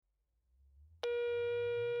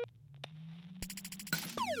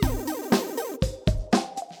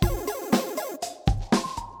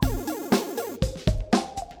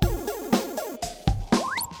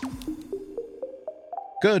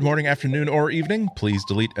Good morning, afternoon, or evening. Please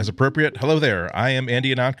delete as appropriate. Hello there. I am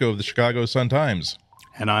Andy Anatko of the Chicago Sun-Times.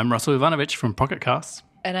 And I'm Russell Ivanovich from Pocket Casts.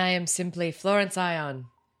 And I am simply Florence Ion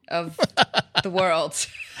of the world.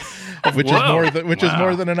 Which is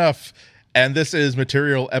more than enough. And this is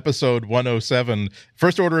Material Episode 107.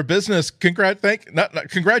 First order of business,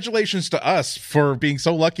 congratulations to us for being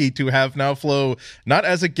so lucky to have now Flo, not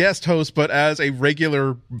as a guest host, but as a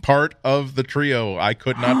regular part of the trio. I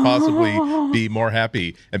could not possibly be more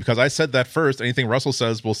happy. And because I said that first, anything Russell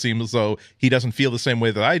says will seem as though he doesn't feel the same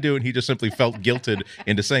way that I do, and he just simply felt guilted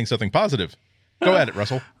into saying something positive. Go at it,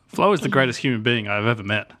 Russell. Flo is the greatest human being I've ever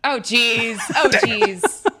met. Oh, jeez.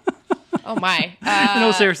 Oh, my. In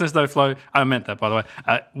all seriousness, though, Flo, I meant that, by the way.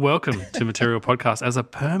 Welcome to Material Podcast as a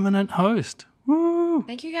permanent host. Woo!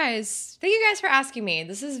 Thank you guys for asking me.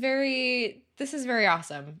 This is very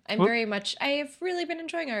awesome. I have really been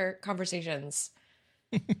enjoying our conversations.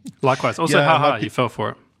 Likewise. Also, you fell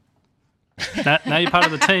for it. Now you're part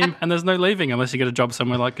of the team, and there's no leaving unless you get a job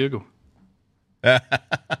somewhere like Google.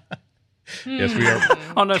 Yes, we are.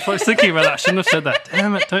 Oh no, Flo's thinking about that. I shouldn't have said that.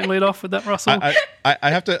 Damn it! Don't lead off with that, Russell. I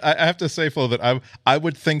have to say, Flo, that I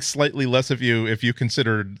would think slightly less of you if you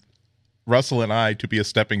considered Russell and I to be a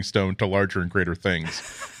stepping stone to larger and greater things.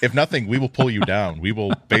 If nothing, we will pull you down. We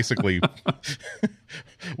will basically.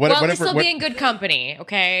 We'll still be in good company,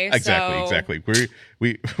 okay? Exactly.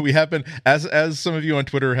 We have been, as some of you on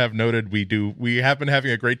Twitter have noted, we have been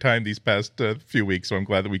having a great time these past few weeks. So I'm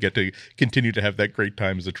glad that we get to continue to have that great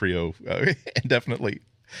time as a trio indefinitely.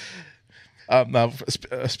 Now,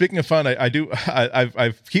 speaking of fun,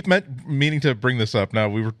 I keep meaning to bring this up. Now,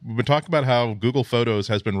 we've been talking about how Google Photos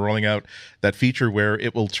has been rolling out that feature where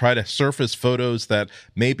it will try to surface photos that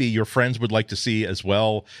maybe your friends would like to see as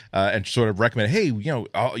well, and sort of recommend, hey,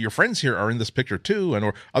 your friends here are in this picture too,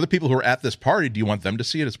 or other people who are at this party, do you want them to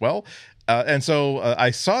see it as well? And so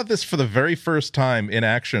I saw this for the very first time in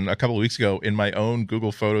action a couple of weeks ago in my own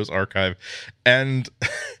Google Photos archive, and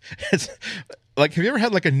it's. Like, have you ever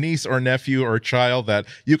had like a niece or nephew or a child that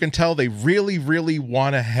you can tell they really, really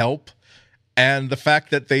want to help, and the fact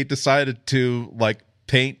that they decided to like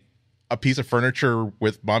paint a piece of furniture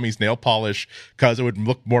with mommy's nail polish because it would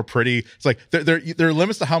look more pretty? It's like there are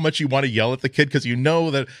limits to how much you want to yell at the kid because you know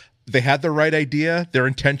that they had the right idea. Their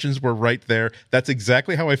intentions were right there. That's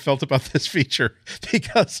exactly how I felt about this feature,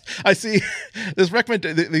 because I see this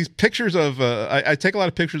these pictures of I take a lot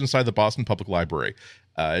of pictures inside the Boston Public Library.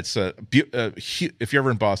 It's if you're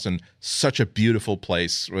ever in Boston, such a beautiful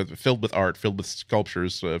place filled with art, filled with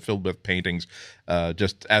sculptures, filled with paintings,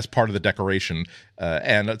 just as part of the decoration.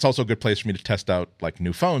 And it's also a good place for me to test out like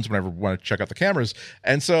new phones whenever I want to check out the cameras.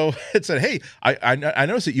 And so it said, hey, I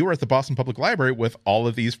noticed that you were at the Boston Public Library with all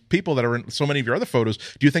of these people that are in so many of your other photos.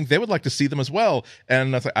 Do you think they would like to see them as well?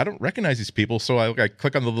 And I was like, I don't recognize these people. So I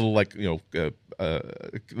click on the little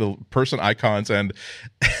little person icons, and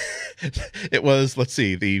it was, let's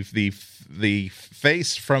see, the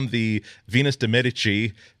face from the Venus de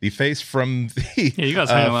Medici, the face from the you guys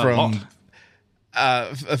hang out a lot.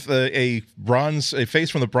 a face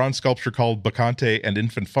from the bronze sculpture called Bacchante and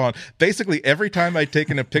Infant Fawn. Basically, every time I'd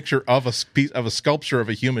taken a picture of a sculpture of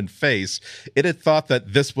a human face, it had thought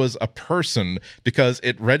that this was a person because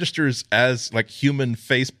it registers as like human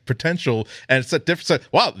face potential, and it's a different. So,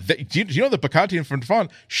 wow, do you know that Bacchante and Infant Fawn?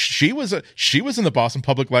 She was in the Boston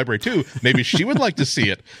Public Library too. Maybe she would like to see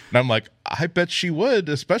it. And I'm like, I bet she would,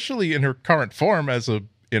 especially in her current form as a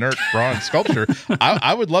inert bronze sculpture.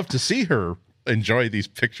 I would love to see her enjoy these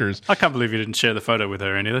pictures. I can't believe you didn't share the photo with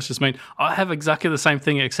her, Andy. That's just mean. I have exactly the same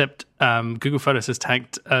thing, except Google Photos has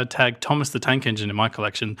tagged Thomas the Tank Engine in my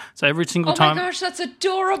collection. So every single time... Oh my gosh, that's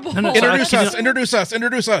adorable. No, introduce us.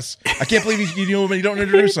 I can't believe you know when you don't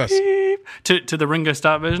introduce us. To the Ringo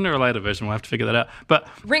Starr version or a later version? We'll have to figure that out. But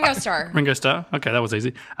Ringo Starr. Ringo Starr? Okay, that was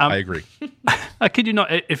easy. I agree. I kid you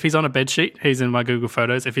not, if he's on a bed sheet, he's in my Google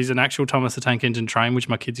Photos. If he's an actual Thomas the Tank Engine train, which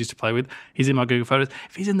my kids used to play with, he's in my Google Photos.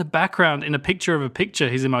 If he's in the background in a picture of a picture,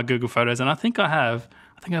 he's in my Google Photos. And I think I have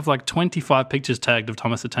like 25 pictures tagged of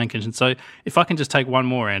Thomas the Tank Engine. So if I can just take one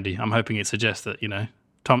more, Andy, I'm hoping it suggests that,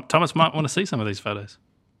 Thomas might want to see some of these photos.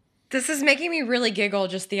 This is making me really giggle,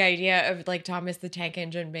 just the idea of like Thomas the Tank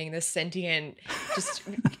Engine being this sentient, just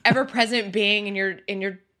ever-present being in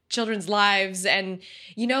your children's lives. And,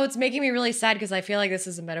 it's making me really sad because I feel like this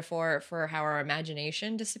is a metaphor for how our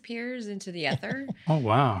imagination disappears into the ether. Oh,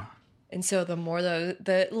 wow. And so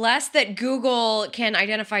the less that Google can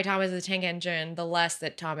identify Thomas the Tank Engine, the less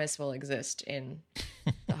that Thomas will exist in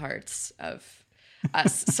the hearts of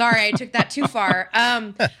us. Sorry, I took that too far.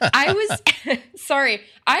 Sorry.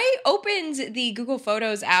 I opened the Google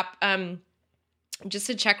Photos app just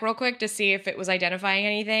to check real quick to see if it was identifying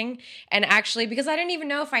anything. And actually, because I didn't even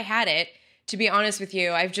know if I had it, to be honest with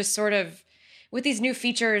you, I've just sort of, with these new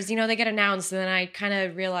features, you know, they get announced, and then I kind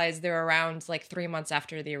of realized they're around like 3 months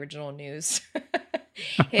after the original news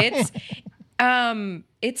hits.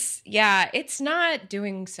 It's not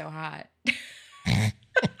doing so hot.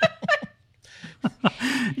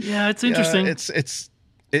 Yeah, it's interesting.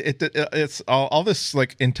 It's all this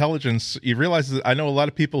like intelligence. You realize that I know a lot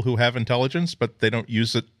of people who have intelligence, but they don't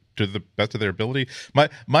use it to the best of their ability.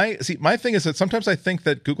 My thing is that sometimes I think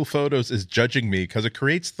that Google Photos is judging me because it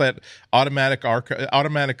creates that automatic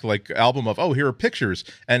like album of, oh, here are pictures,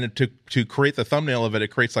 and to create the thumbnail of it, it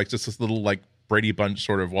creates like just this little like Brady Bunch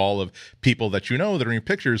sort of wall of people that you know that are in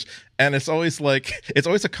pictures. And it's always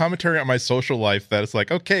a commentary on my social life that it's like,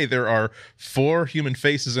 okay, there are 4 human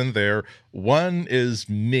faces in there. One is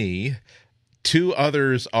me. 2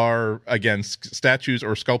 others are, again, statues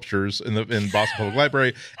or sculptures in Boston Public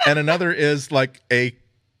Library. And another is like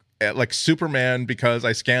like Superman, because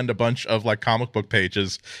I scanned a bunch of like comic book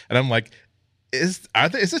pages. And I'm like, is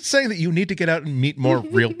it saying that you need to get out and meet more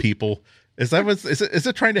real people? Is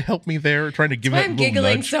it trying to help me there? Trying to give it a little nudge? I'm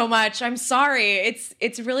giggling so much. I'm sorry.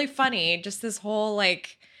 It's really funny. Just this whole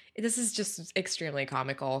like, this is just extremely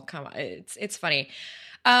comical. Come on, it's funny.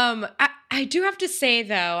 I do have to say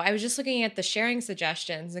though, I was just looking at the sharing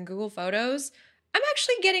suggestions in Google Photos. I'm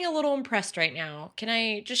actually getting a little impressed right now. Can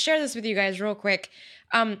I just share this with you guys real quick?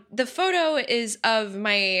 The photo is of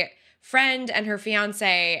my friend and her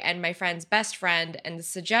fiance and my friend's best friend, and the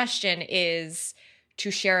suggestion is to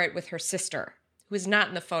share it with her sister, who is not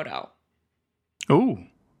in the photo. Ooh.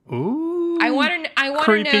 I want to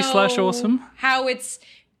creepy know / awesome. How is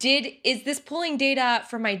this pulling data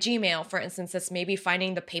from my Gmail, for instance? That's maybe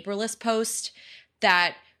finding the paperless post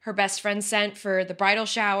that her best friend sent for the bridal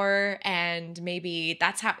shower, and maybe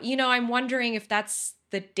that's how, you know, I'm wondering if that's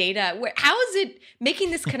the data. How is it making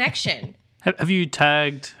this connection? Have you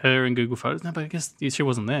tagged her in Google Photos? No, but I guess she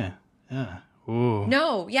wasn't there. Yeah. Ooh.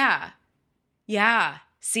 No, yeah.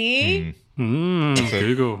 See?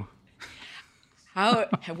 Google.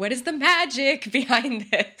 What is the magic behind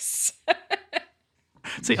this?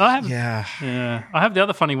 See, I have the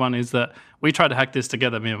other funny one is that we tried to hack this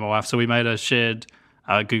together, me and my wife. So we made a shared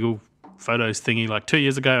Google Photos thingy like 2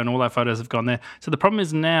 years ago, and all our photos have gone there. So the problem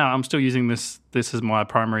is now I'm still using this as my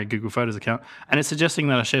primary Google Photos account, and it's suggesting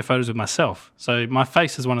that I share photos with myself. So my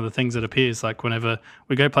face is one of the things that appears like whenever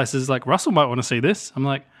we go places, like Russell might want to see this. I'm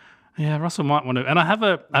like, yeah, Russell might want to. And I have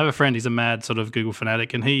a friend, he's a mad sort of Google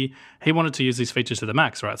fanatic, and he wanted to use these features to the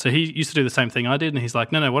max, right? So he used to do the same thing I did, and he's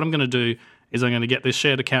like, no, what I'm going to do is I'm going to get this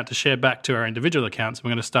shared account to share back to our individual accounts. And we're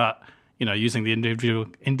going to start, you know, using the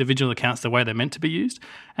individual accounts the way they're meant to be used.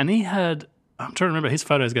 And he had, I'm trying to remember, his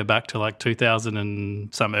photos go back to like 2000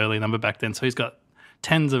 and some early number back then. So he's got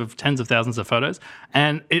tens of thousands of photos,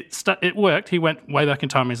 and it worked. He went way back in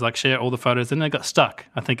time. He's like, share all the photos, and they got stuck,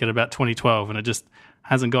 I think, at about 2012, and it just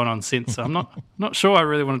hasn't gone on since. So I'm not sure I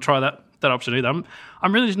really want to try that option either.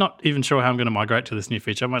 I'm really not even sure how I'm going to migrate to this new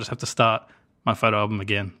feature. I might just have to start my photo album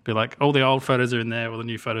again. Be like, all the old photos are in there, all the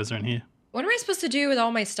new photos are in here. What am I supposed to do with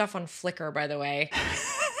all my stuff on Flickr, by the way?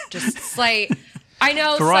 Just like, I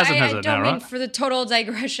know, Verizon has I it don't now, mean right? for the total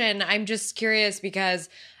digression. I'm just curious because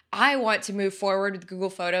I want to move forward with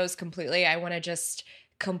Google Photos completely. I want to just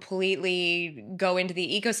completely go into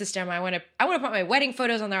the ecosystem. I want to put my wedding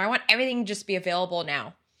photos on there. I want everything just be available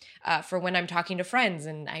now for when I'm talking to friends,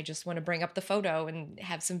 and I just want to bring up the photo and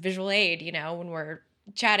have some visual aid, you know, when we're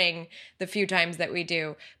chatting the few times that we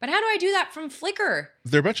do. But how do I do that from Flickr?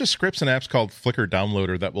 There are a bunch of scripts and apps called Flickr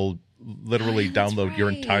Downloader that will literally download your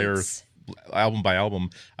entire album by album.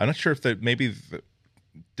 I'm not sure if did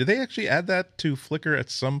they actually add that to Flickr at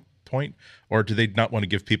some point, or do they not want to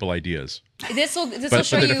give people ideas? This will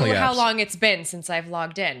show you how long it's been since I've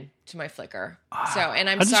logged in to my Flickr. So, and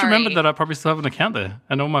I just remembered that I probably still have an account there,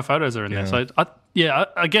 and all my photos are in there. So,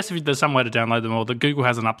 I guess if there's some way to download them all, the Google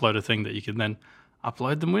has an uploader thing that you can then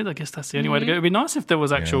upload them with. I guess that's the only way to go. It'd be nice if there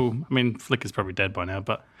was actual. I mean, Flickr's probably dead by now,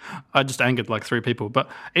 but I just angered like 3 people. But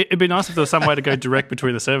it'd be nice if there was some way to go direct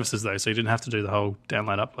between the services, though, so you didn't have to do the whole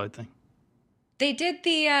download upload thing. They did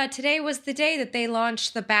today was the day that they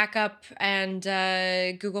launched the backup and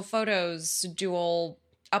Google Photos dual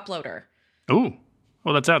uploader. Ooh.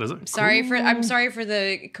 Well, that's out, is it? I'm sorry for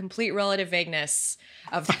the complete relative vagueness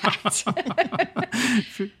of that.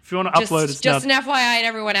 if you want to upload, it's just an FYI to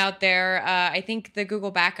everyone out there. I think the Google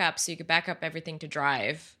backup, so you could back up everything to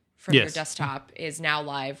Drive from your desktop, is now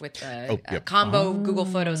live with the combo Google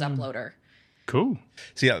Photos uploader. Cool.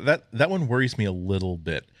 So yeah, that one worries me a little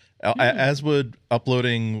bit. As would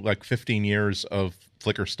uploading like 15 years of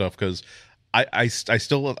Flickr stuff, because I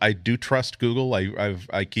still do trust Google.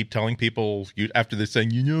 I keep telling people after they're saying,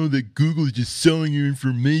 that Google is just selling your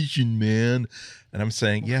information, man. And I'm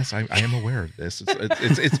saying, yes, I am aware of this.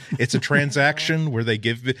 It's a transaction where they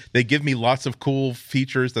give me lots of cool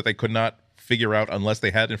features that they could not figure out unless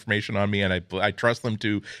they had information on me, and I trust them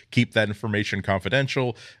to keep that information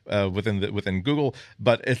confidential within Google.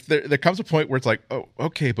 But if there comes a point where it's like, oh,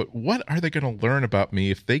 okay, but what are they going to learn about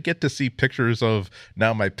me if they get to see pictures of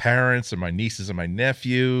now my parents and my nieces and my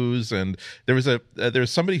nephews? And there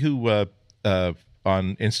was somebody who on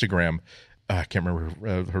Instagram. I can't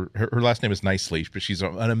remember her last name is Nicely, but she's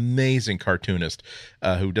an amazing cartoonist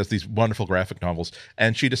who does these wonderful graphic novels.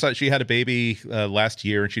 And she decided she had a baby last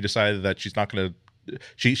year, and she decided that she's not going to.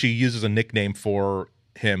 She uses a nickname for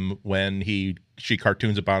him when she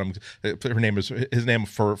cartoons about him. His name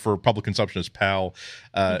for public consumption is Pal,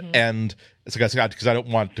 and it's like because I don't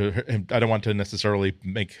want to necessarily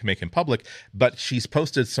make him public, but she's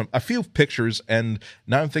posted a few pictures, and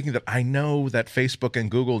now I'm thinking that I know that Facebook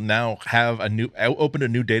and Google now have opened a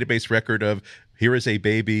new database record of. Here is a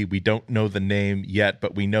baby. We don't know the name yet,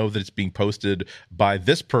 but we know that it's being posted by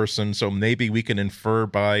this person. So maybe we can infer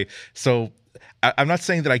by. So I'm not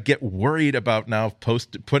saying that I get worried about now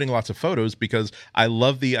putting lots of photos, because I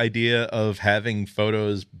love the idea of having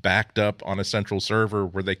photos backed up on a central server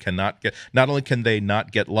where they not only can they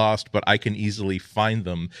not get lost, but I can easily find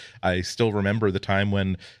them. I still remember the time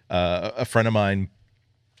when a friend of mine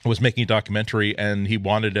was making a documentary, and he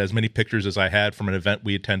wanted as many pictures as I had from an event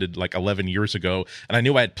we attended like 11 years ago, and I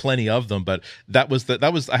knew I had plenty of them, but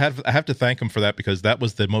I have to thank him for that, because that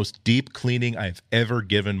was the most deep cleaning I've ever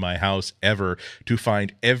given my house ever, to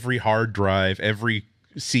find every hard drive, every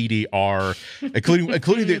CDR, including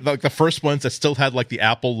the first ones that still had like the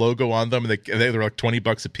Apple logo on them, and they were like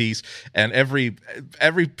 $20 a piece, and every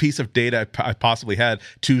piece of data I possibly had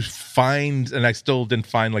to find, and I still didn't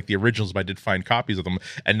find like the originals, but I did find copies of them.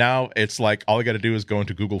 And now it's like all I got to do is go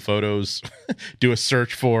into Google Photos, do a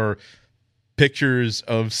search for pictures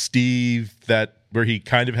of Steve where he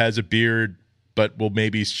kind of has a beard but will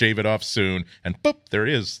maybe shave it off soon, and boop, there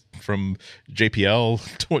it is from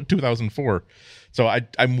JPL 2004. So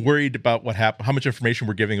I'm worried about how much information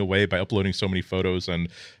we're giving away by uploading so many photos, and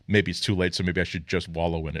maybe it's too late, so maybe I should just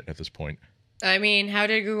wallow in it at this point. I mean, how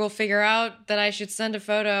did Google figure out that I should send a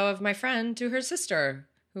photo of my friend to her sister,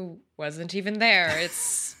 who wasn't even there?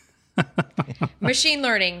 It's machine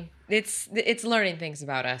learning. It's learning things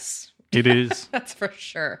about us. It is. That's for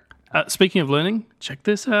sure. Speaking of learning, check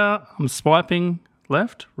this out. I'm swiping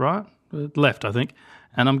left, I think,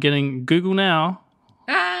 and I'm getting Google Now.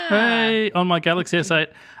 Hey, on my Galaxy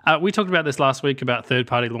S8. We talked about this last week about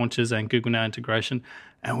third-party launches and Google Now integration,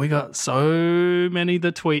 and we got so many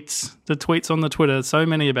the tweets on the Twitter, so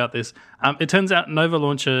many about this. It turns out Nova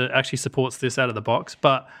Launcher actually supports this out of the box,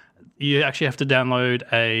 but you actually have to download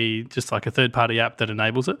a third-party app that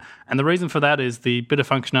enables it. And the reason for that is the bit of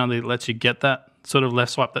functionality that lets you get that sort of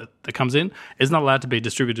left swipe that comes in is not allowed to be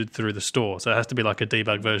distributed through the store. So it has to be like a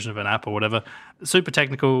debug version of an app or whatever. Super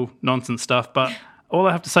technical nonsense stuff, but all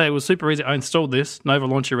I have to say, it was super easy. I installed this. Nova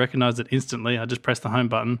Launcher recognized it instantly. I just pressed the home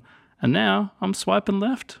button, and now I'm swiping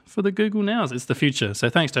left for the Google Nows. It's the future. So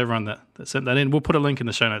thanks to everyone that sent that in. We'll put a link in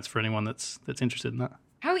the show notes for anyone that's interested in that.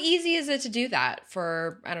 How easy is it to do that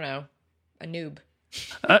for, I don't know, a noob?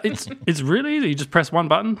 It's really easy. You just press one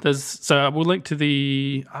button. We'll link to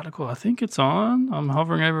the article. I think it's on. I'm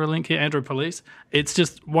hovering over a link here. Android Police. It's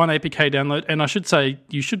just one APK download, and I should say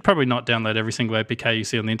you should probably not download every single APK you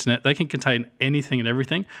see on the internet. They can contain anything and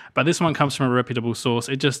everything, but this one comes from a reputable source.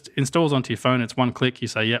 It just installs onto your phone. It's one click. You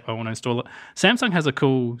say, "Yep, I want to install it." Samsung has a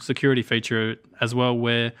cool security feature as well,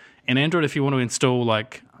 where in Android, if you want to install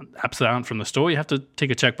like apps that aren't from the store, you have to tick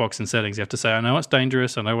a checkbox in settings. You have to say, I know it's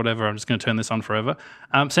dangerous, I know whatever, I'm just going to turn this on forever.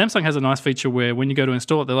 Samsung has a nice feature where when you go to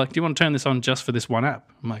install it, they're like, do you want to turn this on just for this one app?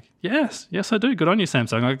 I'm like, yes I do. Good on you,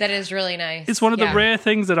 Samsung. Like, that is really nice. It's one of the rare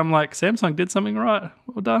things that I'm like, Samsung did something right.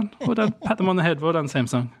 Well done. Pat them on the head. Well done,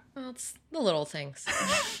 Samsung. Well, it's the little things.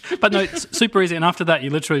 But no, it's super easy. And after that, you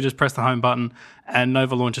literally just press the home button and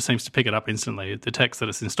Nova Launcher seems to pick it up instantly. It detects that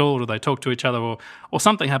it's installed, or they talk to each other, or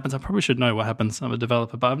something happens. I probably should know what happens. I'm a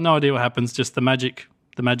developer, but I have no idea what happens. Just the magic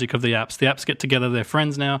of the apps. The apps get together. They're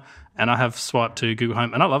friends now. And I have swiped to Google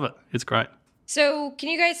Home and I love it. It's great. So can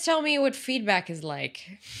you guys tell me what feedback is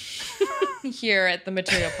like here at the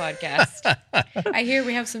Material Podcast? I hear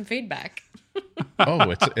we have some feedback.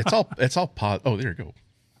 Oh, it's all pod. Oh, there you go.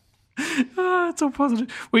 It's all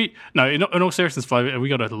positive. In all seriousness, Flo, we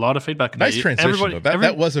got a lot of feedback. Nice transition, though.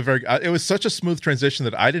 That was a very. It was such a smooth transition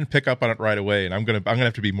that I didn't pick up on it right away, and I'm gonna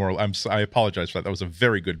have to be more. I apologize for that. That was a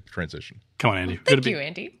very good transition. Come on, Andy. Thank you,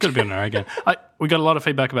 Andy. Good to be on there again. We got a lot of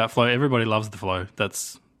feedback about Flo. Everybody loves the Flo.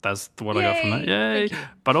 That's what I got from that. Yay!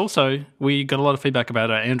 But also, we got a lot of feedback about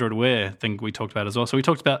our Android Wear thing we talked about as well. So we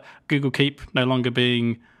talked about Google Keep no longer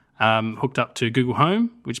being hooked up to Google Home,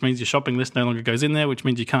 which means your shopping list no longer goes in there, which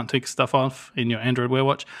means you can't take stuff off in your Android Wear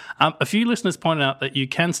watch. A few listeners pointed out that you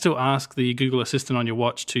can still ask the Google Assistant on your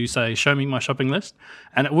watch to say, show me my shopping list,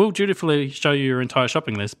 and it will dutifully show you your entire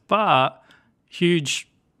shopping list, but huge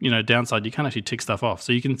downside, you can't actually tick stuff off.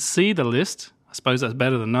 So you can see the list. I suppose that's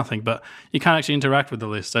better than nothing, but you can't actually interact with the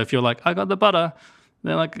list. So if you're like, I got the butter,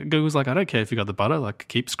 they're like, Google's like, I don't care if you got the butter, like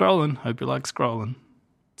keep scrolling. Hope you like scrolling.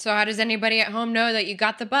 So how does anybody at home know that you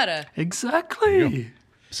got the butter? Exactly.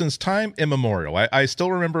 Since time immemorial, I still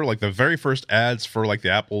remember like the very first ads for like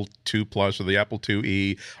the Apple II Plus or the Apple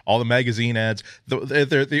IIe, all the magazine ads.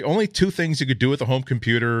 The only two things you could do with a home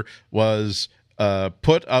computer was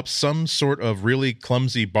put up some sort of really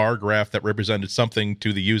clumsy bar graph that represented something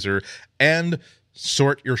to the user and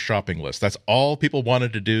sort your shopping list. That's all people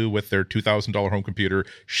wanted to do with their $2,000 home computer,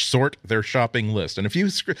 sort their shopping list. And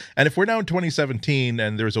if we're now in 2017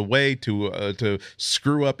 and there's a way to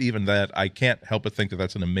screw up even that, I can't help but think that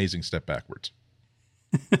that's an amazing step backwards.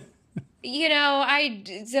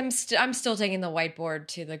 I'm still taking the whiteboard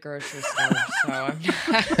to the grocery store, so I'm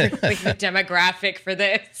not really the demographic for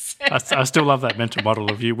this. I still love that mental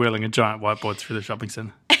model of you wheeling a giant whiteboard through the shopping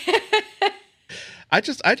center. I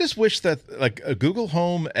just wish that like a Google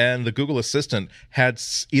Home and the Google Assistant had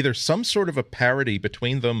either some sort of a parity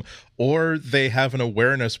between them, or they have an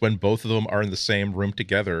awareness when both of them are in the same room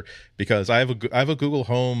together. Because I have a Google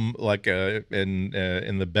Home like in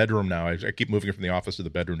the bedroom now. I keep moving it from the office to the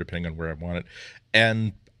bedroom depending on where I want it,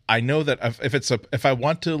 and I know that if I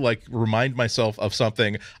want to like remind myself of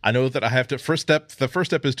something, I know that I have to the first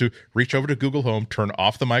step is to reach over to Google Home, turn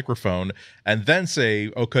off the microphone, and then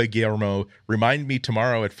say, okay, Guillermo, remind me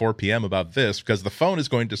tomorrow at 4 p.m. about this, because the phone is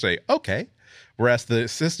going to say, okay. Whereas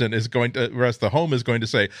the home is going to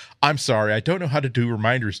say, I'm sorry, I don't know how to do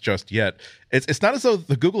reminders just yet. It's not as though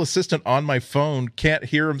the Google Assistant on my phone can't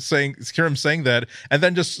hear him saying that and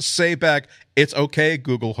then just say back, it's okay,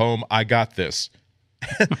 Google Home, I got this.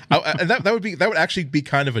 And that would actually be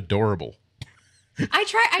kind of adorable.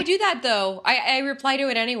 I do that though. I reply to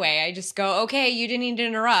it anyway. I just go, okay, you didn't need to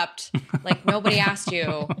interrupt. Like nobody asked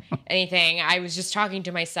you anything. I was just talking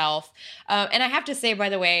to myself. And I have to say, by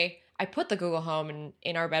the way, I put the Google Home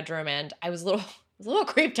in our bedroom, and I was a little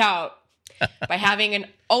creeped out by having an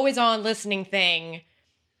always on listening thing.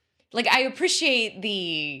 Like I appreciate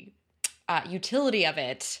the utility of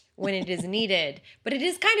it when it is needed, but it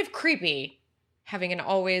is kind of creepy having an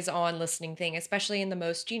always on listening thing, especially in the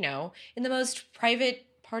most private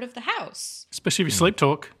part of the house. Especially if you sleep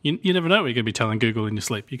talk. You never know what you're going to be telling Google in your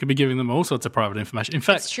sleep. You could be giving them all sorts of private information. In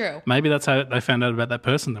fact, it's true. Maybe that's how they found out about that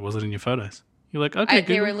person that wasn't in your photos. You're like, okay,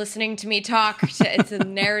 Google. They were listening to me talk. It's a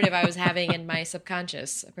narrative I was having in my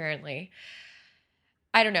subconscious, apparently.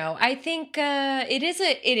 I don't know. I think it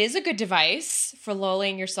is a good device for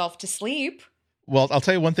lulling yourself to sleep. Well, I'll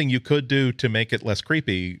tell you one thing you could do to make it less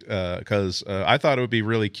creepy, because I thought it would be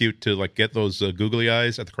really cute to like get those googly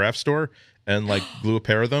eyes at the craft store and like glue a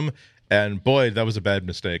pair of them. And boy, that was a bad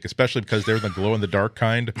mistake, especially because they're the glow in the dark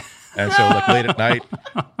kind. And so like late at night,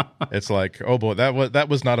 it's like, oh boy, that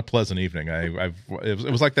was not a pleasant evening.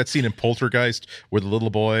 It was like that scene in Poltergeist where the little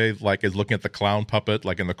boy like is looking at the clown puppet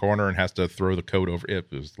like in the corner and has to throw the coat over it.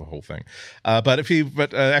 It was the whole thing.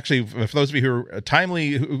 But actually, for those of you who are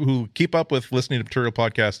timely, who keep up with listening to Material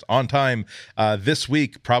Podcast on time, this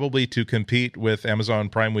week, probably to compete with Amazon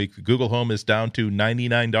Prime Week, Google Home is down to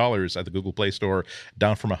 $99 at the Google Play Store,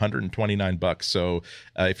 down from $129. So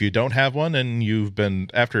if you don't have one and you've been,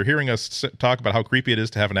 after hearing us talk about how creepy it is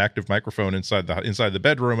to have an active microphone inside the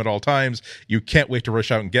bedroom at all times, you can't wait to rush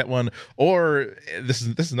out and get one. Or this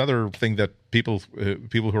is another thing that people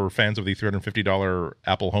who are fans of the $350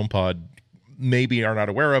 Apple HomePod maybe are not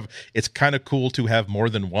aware of. It's kind of cool to have more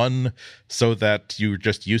than one, so that you're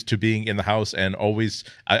just used to being in the house and always.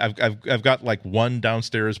 I've got like one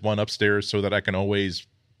downstairs, one upstairs, so that I can always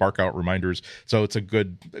bark out reminders. So it's a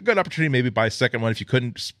good opportunity. Maybe buy a second one if you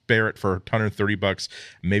couldn't spare it for $130,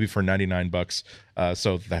 maybe for $99.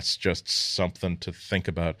 So that's just something to think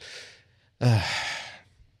about. I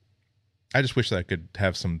just wish that I could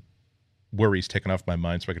have some worries taken off my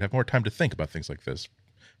mind so I could have more time to think about things like this.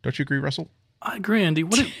 Don't you agree, Russell? I agree, Andy.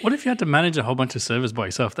 What if you had to manage a whole bunch of servers by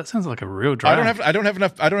yourself? That sounds like a real drag. I don't have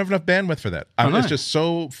enough bandwidth for that. It's just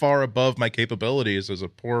so far above my capabilities as a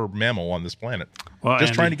poor mammal on this planet. Well, just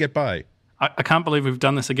Andy, trying to get by. I can't believe we've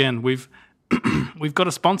done this again. We've got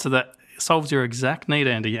a sponsor that solves your exact need,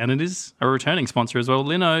 Andy, and it is a returning sponsor as well.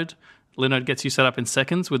 Linode. Linode gets you set up in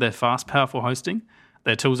seconds with their fast, powerful hosting.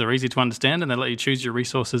 Their tools are easy to understand, and they let you choose your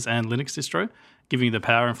resources and Linux distro, giving you the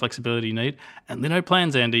power and flexibility you need. And Linode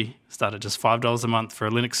plans, Andy, start at just $5 a month for a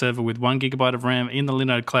Linux server with 1 gigabyte of RAM in the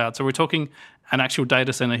Linode cloud. So we're talking an actual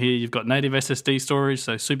data center here. You've got native SSD storage,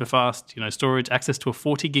 so super fast, storage, access to a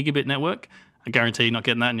 40 gigabit network. I guarantee you're not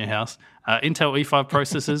getting that in your house. Intel E5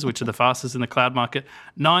 processors, which are the fastest in the cloud market.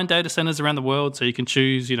 9 data centers around the world, so you can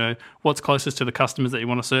choose, what's closest to the customers that you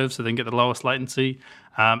want to serve, so they can get the lowest latency.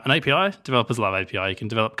 An API, developers love API. You can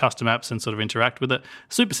develop custom apps and sort of interact with it.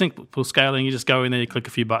 Super simple scaling. You just go in there, you click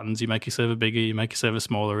a few buttons, you make your server bigger, you make your server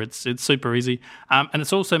smaller. It's super easy, and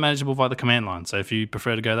it's also manageable via the command line. So if you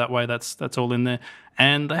prefer to go that way, that's all in there.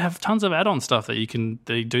 And they have tons of add-on stuff that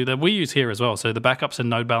they do that we use here as well. So the backups and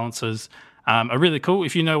node balancers are really cool.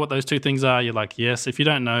 If you know what those two things are, you're like, yes. If you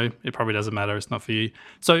don't know, it probably doesn't matter. It's not for you.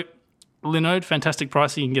 So Linode, fantastic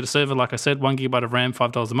pricing. You can get a server, like I said, 1 gigabyte of RAM,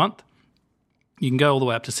 $5 a month. You can go all the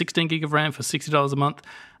way up to 16 gig of RAM for $60 a month.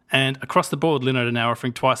 And across the board, Linode are now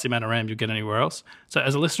offering twice the amount of RAM you'll get anywhere else. So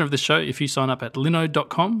as a listener of this show, if you sign up at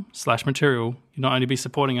linode.com/material, you'll not only be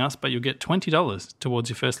supporting us, but you'll get $20 towards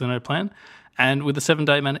your first Linode plan. And with a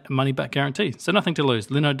 7-day money-back guarantee. So nothing to lose.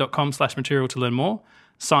 Linode.com/material to learn more.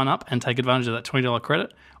 Sign up and take advantage of that $20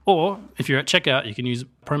 credit. Or if you're at checkout, you can use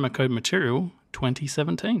promo code Material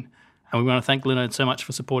 2017. And we want to thank Linode so much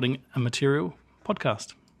for supporting a Material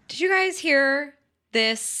podcast. Did you guys hear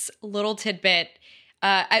this little tidbit?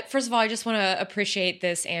 First of all, I just want to appreciate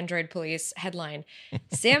this Android Police headline.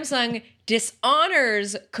 Samsung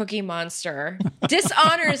dishonors Cookie Monster,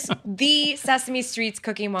 dishonors the Sesame Street's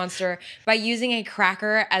Cookie Monster by using a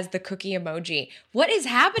cracker as the cookie emoji. What is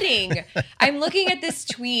happening? I'm looking at this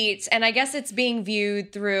tweet, and I guess it's being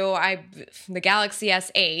viewed through the Galaxy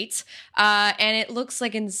S8, and it looks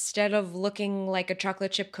like instead of looking like a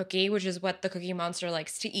chocolate chip cookie, which is what the Cookie Monster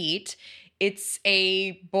likes to eat, it's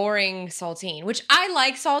a boring saltine, which I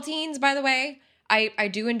like saltines, by the way. I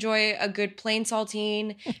do enjoy a good plain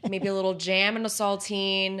saltine, maybe a little jam in a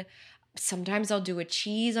saltine. Sometimes I'll do a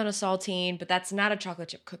cheese on a saltine, but that's not a chocolate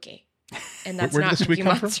chip cookie. And that's where not did this Cookie tweet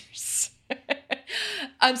come Monsters.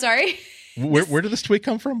 I'm sorry? Where did this tweet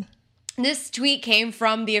come from? This tweet came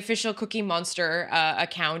from the official Cookie Monster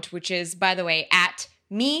account, which is, by the way, at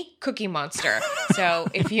Me Cookie Monster. So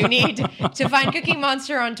if you need to find Cookie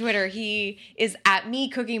Monster on Twitter, he is at Me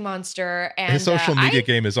Cookie Monster. And his social media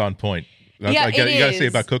game is on point. Yeah, you got to say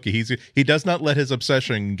about Cookie, he does not let his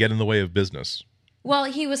obsession get in the way of business. Well,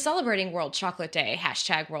 he was celebrating World Chocolate Day,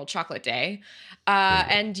 # World Chocolate Day.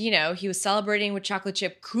 And, he was celebrating with chocolate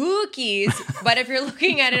chip cookies. But if you're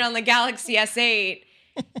looking at it on the Galaxy S8,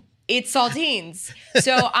 it's saltines.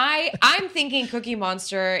 So I'm thinking Cookie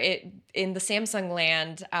Monster in the Samsung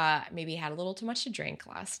land maybe had a little too much to drink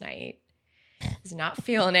last night. He's not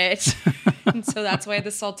feeling it. And so that's why the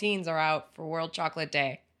saltines are out for World Chocolate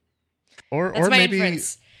Day. Or maybe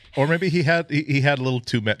he had a little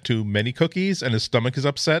too many cookies and his stomach is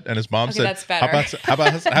upset and his mom said, that's better. How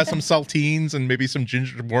about have some saltines and maybe some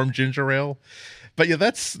warm ginger ale? But yeah,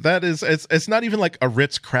 it's not even like a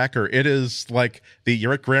Ritz cracker. It is like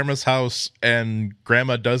you're at grandma's house and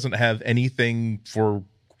grandma doesn't have anything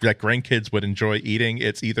that grandkids would enjoy eating.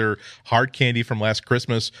 It's either hard candy from last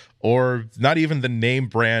Christmas or not even the name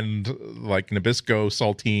brand like Nabisco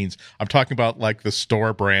saltines. I'm talking about like the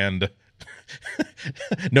store brand.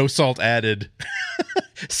 No salt added.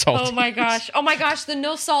 Saltines. Oh my gosh, the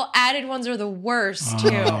no salt added ones are the worst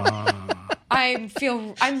too.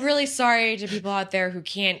 I'm really sorry to people out there who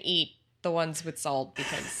can't eat the ones with salt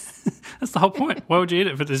because that's the whole point. Why would you eat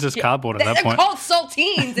it if it's just cardboard at that point? They're called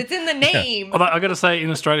saltines. It's in the name. Yeah. Although I got to say,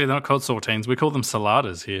 in Australia, they're not called saltines. We call them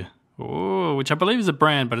saladas here. Ooh, which I believe is a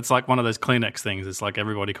brand, but it's like one of those Kleenex things. It's like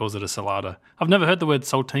everybody calls it a salada. I've never heard the word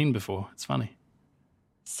saltine before. It's funny.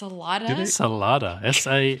 Salada? Salada.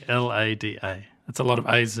 Salada. That's a lot of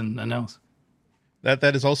A's and L's.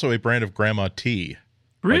 That is also a brand of grandma tea.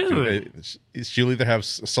 Really? Like, she'll either have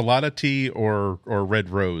Salada tea or Red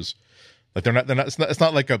Rose. Like they're not. It's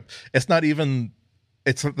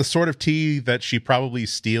the sort of tea that she probably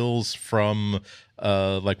steals from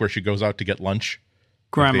like where she goes out to get lunch.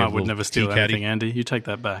 Grandma would never steal anything, Andy. You take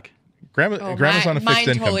that back. Grandma's on a fixed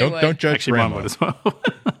income. Totally Don't judge Actually, grandma. mine would as well.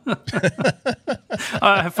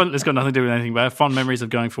 I have fun. It's got nothing to do with anything, but I have fond memories of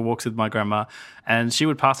going for walks with my grandma, and she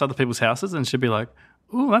would pass other people's houses, and she'd be like,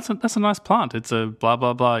 "Ooh, that's a nice plant. It's a blah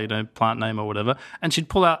blah blah, plant name or whatever." And she'd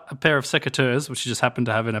pull out a pair of secateurs, which she just happened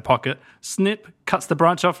to have in her pocket. Snip, cuts the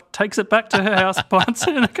branch off, takes it back to her house, plants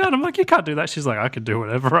it in a garden. I'm like, "You can't do that." She's like, "I can do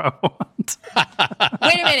whatever I want."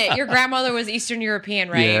 Wait a minute, your grandmother was Eastern European,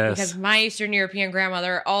 right? Yes. Because my Eastern European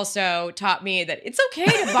grandmother also taught me that it's okay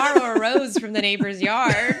to borrow a rose from the neighbor's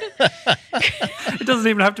yard. It doesn't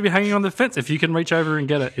even have to be hanging on the fence. If you can reach over and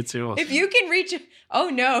get it, it's yours. If you can reach, oh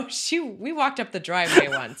no, we walked up the driveway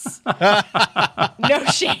once. No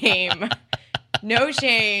shame. No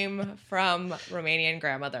shame from Romanian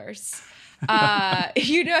grandmothers.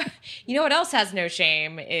 You know what else has no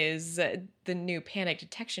shame is the new panic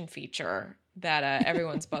detection feature that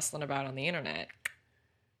everyone's bustling about on the internet.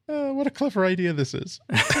 What a clever idea this is.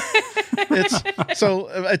 I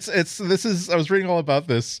was reading all about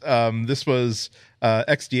this. This was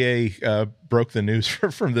XDA broke the news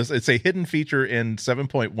from this. It's a hidden feature in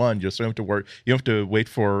 7.1. Just so you have to wait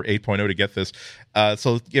for 8.0 to get this.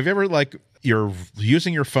 So have you ever you're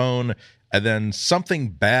using your phone and then something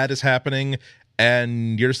bad is happening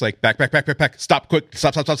and you're just like back, stop, quick,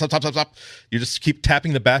 stop. You just keep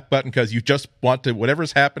tapping the back button because you just want to,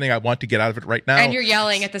 whatever's happening, I want to get out of it right now. And you're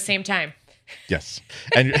yelling at the same time. Yes.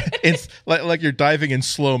 And it's like you're diving in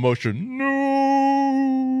slow motion.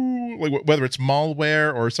 No. Like whether it's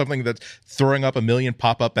malware or something that's throwing up a million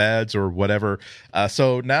pop-up ads or whatever.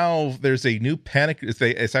 So now there's a new panic.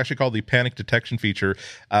 It's actually called the panic detection feature.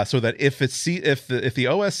 So that if the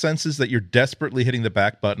OS senses that you're desperately hitting the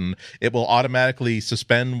back button, it will automatically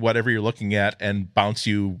suspend whatever you're looking at and bounce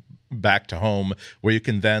you back to home, where you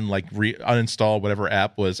can then uninstall whatever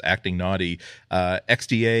app was acting naughty.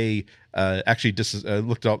 XDA actually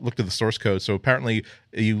looked at the source code. So apparently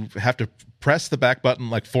you have to press the back button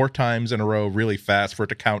 4 times in a row really fast for it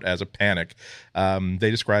to count as a panic. They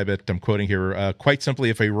describe it, I'm quoting here, quite simply,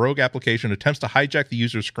 if a rogue application attempts to hijack the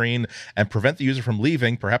user's screen and prevent the user from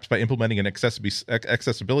leaving, perhaps by implementing an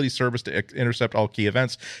accessibility service to intercept all key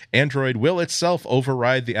events, Android will itself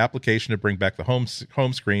override the application to bring back the home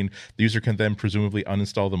screen. The user can then presumably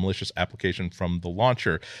uninstall the malicious application from the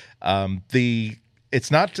launcher. It's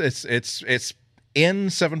in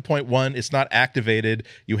 7.1, it's not activated.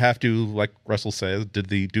 You have to, like Russell says, do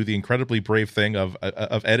the incredibly brave thing of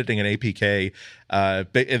editing an APK.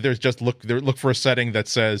 There's just look for a setting that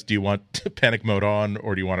says, do you want panic mode on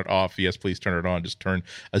or do you want it off? Yes, please turn it on. Just turn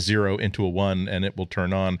a 0 into a 1 and it will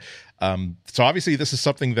turn on. So obviously this is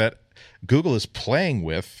something that Google is playing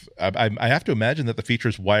with. I have to imagine that the feature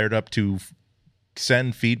is wired up to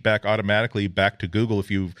send feedback automatically back to Google.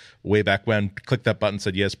 If you way back when clicked that button,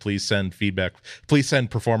 said yes, please send feedback, please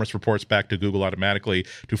send performance reports back to Google automatically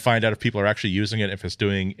to find out if people are actually using it, if it's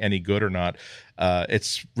doing any good or not.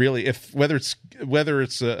 It's really whether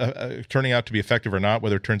it's turning out to be effective or not,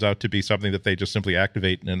 whether it turns out to be something that they just simply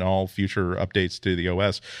activate in all future updates to the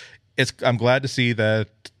OS. I'm glad to see that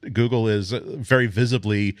Google is very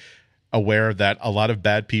visibly aware that a lot of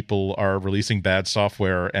bad people are releasing bad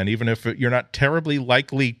software, and even if you're not terribly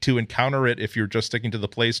likely to encounter it if you're just sticking to the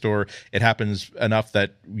Play Store, it happens enough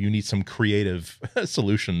that you need some creative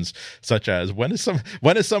solutions, such as when is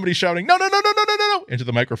somebody shouting no into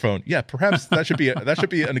the microphone? Yeah, perhaps that should be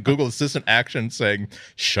a Google Assistant action saying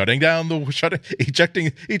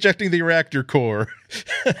ejecting the reactor core.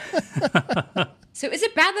 So is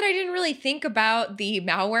it bad that I didn't really think about the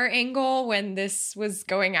malware angle when this was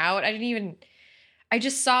going out? I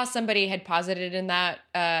just saw somebody had posited in that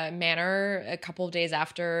manner a couple of days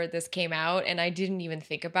after this came out, and I didn't even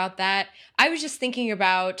think about that. I was just thinking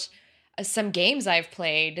about some games I've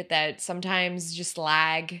played that sometimes just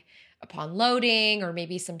lag upon loading, or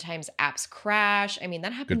maybe sometimes apps crash. I mean,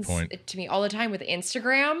 that happens to me all the time with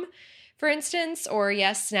Instagram, for instance, or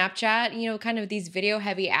Snapchat, kind of these video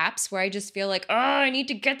heavy apps where I just feel like, I need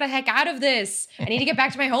to get the heck out of this. I need to get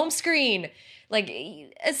back to my home screen. Like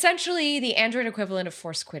essentially the Android equivalent of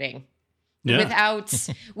force quitting. Yeah.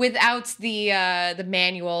 Without the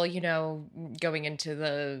manual, going into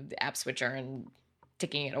the app switcher and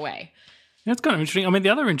ticking it away. Yeah, it's kind of interesting. I mean, the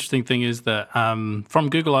other interesting thing is that from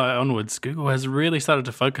Google I/O onwards, Google has really started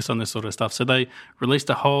to focus on this sort of stuff. So they released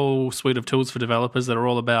a whole suite of tools for developers that are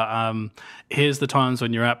all about here's the times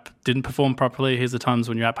when your app didn't perform properly, here's the times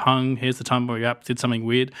when your app hung, here's the time where your app did something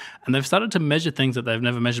weird. And they've started to measure things that they've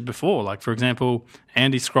never measured before. Like, for example,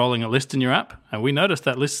 Andy's scrolling a list in your app, and we noticed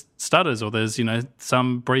that list stutters, or there's,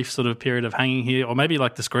 some brief sort of period of hanging here, or maybe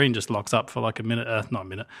like the screen just locks up for like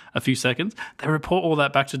a few seconds. They report all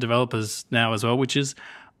that back to developers now as well, which is,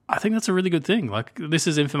 I think that's a really good thing. Like, this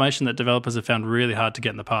is information that developers have found really hard to get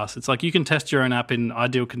in the past. It's like you can test your own app in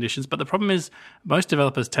ideal conditions, but the problem is most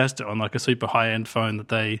developers test it on like a super high-end phone that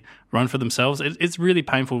they run for themselves. It's really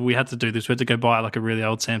painful. We had to do this. We had to go buy like a really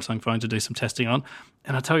old Samsung phone to do some testing on.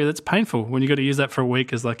 And I tell you, that's painful. When you got to use that for a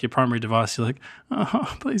week as like your primary device, you're like,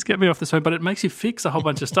 oh, please get me off this phone. But it makes you fix a whole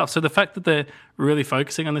bunch of stuff. So the fact that they're really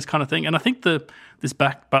focusing on this kind of thing, and I think this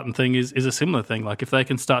back button thing is a similar thing. Like if they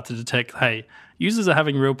can start to detect, hey, users are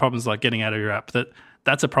having real problems like getting out of your app,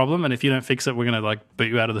 that's a problem, and if you don't fix it, we're going to like boot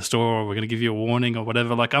you out of the store, or we're going to give you a warning or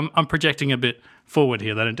whatever. Like I'm projecting a bit forward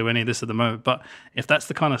here. They don't do any of this at the moment, but if that's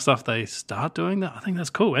the kind of stuff they start doing, that I think that's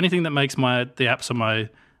cool. Anything that makes the apps on my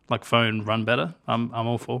like phone run better, I'm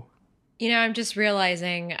all for. You know, I'm just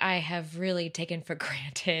realizing I have really taken for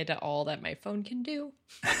granted all that my phone can do.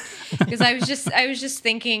 Because I was just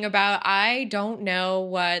thinking about, I don't know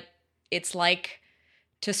what it's like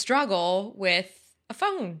to struggle with a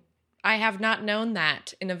phone. I have not known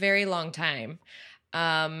that in a very long time.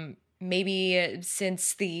 Maybe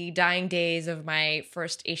since the dying days of my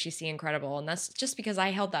first HTC Incredible. And that's just because I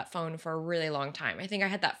held that phone for a really long time. I think I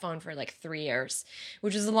had that phone for like 3 years,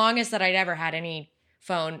 which is the longest that I'd ever had any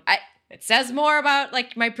phone. It says more about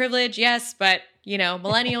like my privilege, yes, but you know,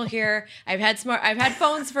 millennial here. I've had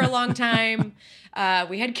phones for a long time.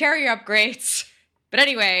 We had carrier upgrades. But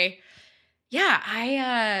anyway, yeah,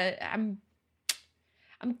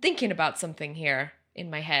 I'm thinking about something here in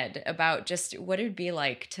my head about just what it would be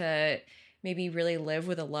like to maybe really live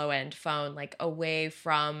with a low-end phone, like away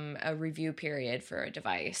from a review period for a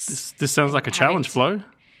device. This sounds like a challenge, Flo.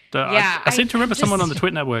 Yeah, I seem to remember someone on the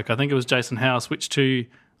Twit network, I think it was Jason Howe, switched to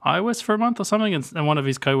iOS for a month or something, and one of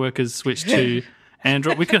his co-workers switched to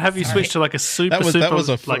Android. We could have you switch to like a super like $50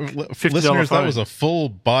 listeners, phone. That was a full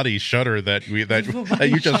body shudder that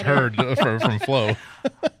you just heard from Flo.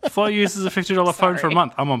 Flo uses a $50 phone for a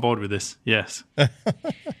month. I'm on board with this. Yes.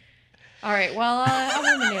 All right. Well, I'll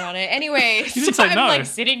ruminate on it. Anyway, you didn't say I'm no. like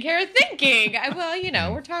sitting here thinking.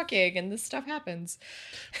 We're talking, and this stuff happens.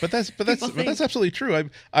 But that's absolutely true.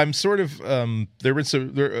 I'm sort of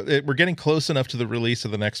we're getting close enough to the release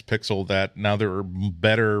of the next Pixel that now there are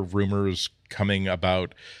better rumors coming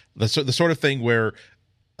about the sort of thing where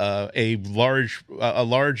a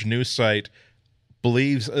large news site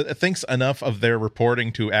thinks enough of their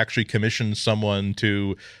reporting to actually commission someone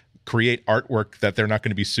to create artwork that they're not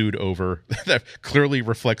going to be sued over that clearly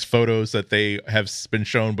reflects photos that they have been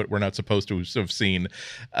shown but we're not supposed to have seen,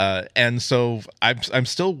 and so I'm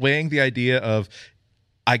still weighing the idea of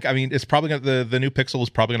I mean, it's probably the new Pixel is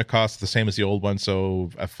probably going to cost the same as the old one.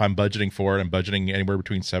 So if I'm budgeting for it, I'm budgeting anywhere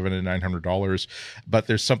between $700 and $900. But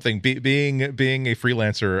there's something being a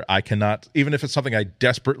freelancer, I cannot, even if it's something I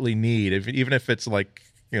desperately need, even if it's like,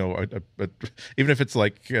 you know, even if it's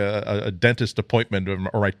like a dentist appointment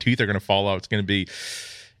or my teeth are going to fall out, it's going to be,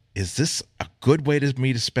 is this a good way to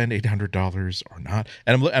me to spend $800 or not?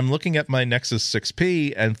 And I'm looking at my Nexus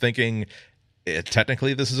 6P and thinking,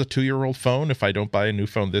 technically this is a 2-year-old phone. If I don't buy a new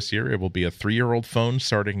phone this year, it will be a 3-year-old phone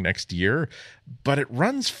starting next year, but it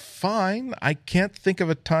runs fine. I can't think of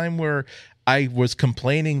a time where I was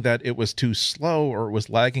complaining that it was too slow or it was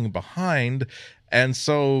lagging behind. And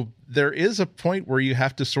so there is a point where you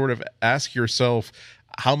have to sort of ask yourself,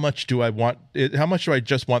 how much do I want it? How much do I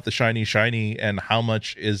just want the shiny, and how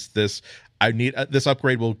much is this? I need this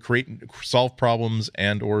upgrade will solve problems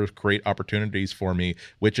and or create opportunities for me,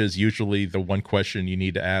 which is usually the one question you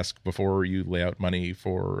need to ask before you lay out money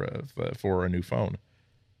for a new phone.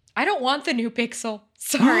 I don't want the new Pixel.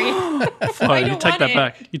 Sorry. You take that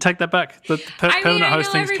back. You take that back. The permanent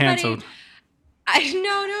hosting's cancelled.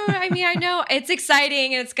 I know it's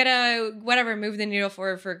exciting and it's gonna move the needle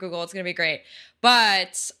for Google. It's gonna be great.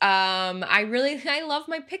 But I love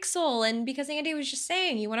my Pixel, and because Andy was just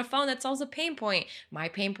saying you want a phone that solves a pain point. My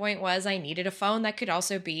pain point was I needed a phone that could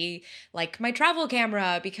also be like my travel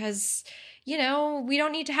camera, because we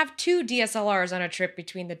don't need to have 2 DSLRs on a trip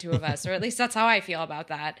between the two of us, or at least that's how I feel about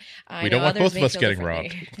that. We don't want both of us getting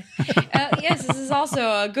robbed. Yes, this is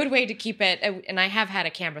also a good way to keep it, and I have had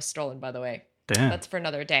a camera stolen, by the way. Damn. That's for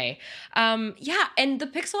another day. And the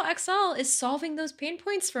Pixel XL is solving those pain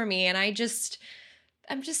points for me, and I'm just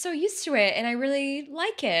so used to it, and I really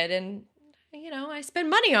like it, and I spend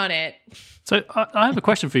money on it. So I have a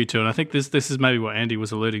question for you too, and I think this is maybe what Andy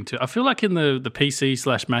was alluding to. I feel like in the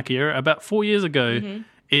PC/Mac era, about 4 years ago,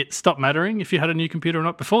 it stopped mattering if you had a new computer or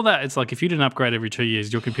not. Before that, it's like if you didn't upgrade every 2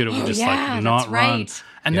 years, your computer would just yeah, like not that's right. run.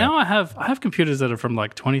 And now I have computers that are from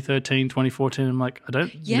like 2013, 2014. I'm like, I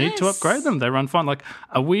don't need to upgrade them. They run fine. Like,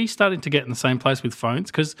 are we starting to get in the same place with phones?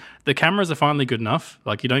 Because the cameras are finally good enough.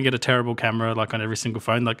 Like, you don't get a terrible camera like on every single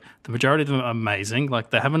phone. Like, the majority of them are amazing.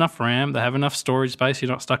 Like, they have enough RAM. They have enough storage space.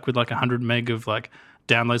 You're not stuck with like 100 meg of like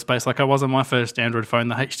download space like I was on my first Android phone,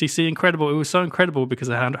 the HTC Incredible. It was so incredible because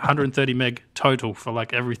it had 130 meg total for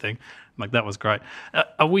like everything. Like, that was great.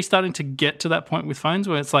 Are we starting to get to that point with phones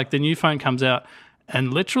where it's like the new phone comes out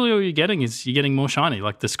and literally all you're getting more shiny?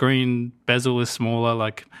 Like, the screen bezel is smaller,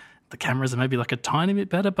 like the cameras are maybe like a tiny bit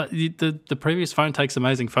better, but the previous phone takes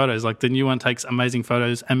amazing photos. Like, the new one takes amazing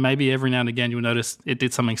photos, and maybe every now and again you'll notice it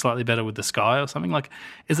did something slightly better with the sky or something. Like,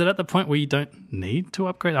 is it at the point where you don't need to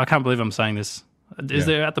upgrade? I can't believe I'm saying this. Is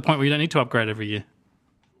there at the point where you don't need to upgrade every year?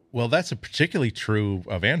 Well, that's particularly true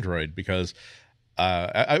of Android because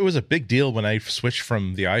it was a big deal when I switched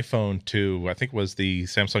from the iPhone to, I think it was the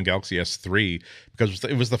Samsung Galaxy S3, because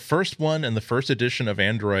it was the first one and the first edition of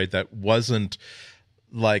Android that wasn't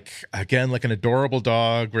like, again, like an adorable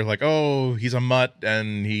dog where like, oh, he's a mutt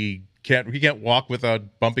and he can't walk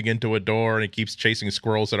without bumping into a door, and he keeps chasing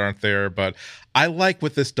squirrels that aren't there. But I like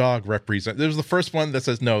what this dog represents. There's the first one that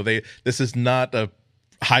says, no, this is not a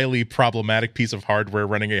highly problematic piece of hardware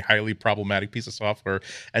running a highly problematic piece of software.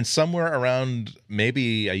 And somewhere around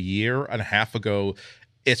maybe a year and a half ago,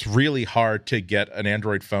 it's really hard to get an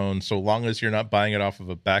Android phone so long as you're not buying it off of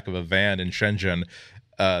the back of a van in Shenzhen.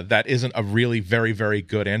 That isn't a really very, very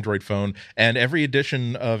good Android phone. And every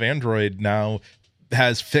edition of Android now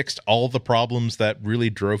has fixed all the problems that really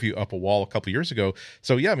drove you up a wall a couple years ago.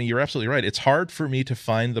 So yeah, I mean, you're absolutely right. It's hard for me to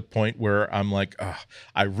find the point where I'm like,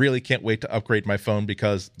 I really can't wait to upgrade my phone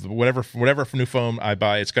because whatever new phone I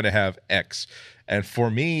buy, it's going to have X. And for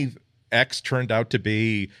me, X turned out to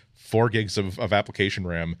be 4 gigs of application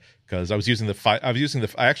RAM, because I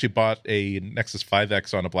actually bought a Nexus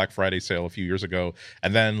 5X on a Black Friday sale a few years ago,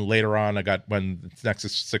 and then later on when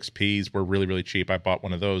Nexus 6Ps were really, really cheap, I bought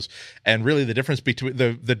one of those. And really the difference between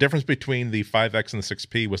the difference between the 5X and the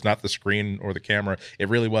 6P was not the screen or the camera. It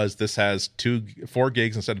really was, this has 4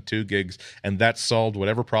 gigs instead of 2 gigs, and that solved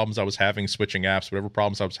whatever problems I was having switching apps, whatever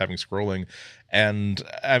problems I was having scrolling. And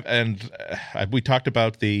we talked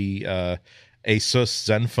about the Asus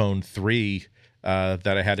Zenfone 3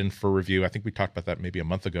 that I had in for review. I think we talked about that maybe a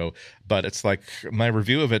month ago, but it's like my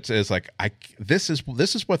review of it is like, this is what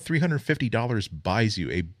 $350 buys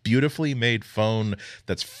you: a beautifully made phone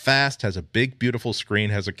that's fast, has a big beautiful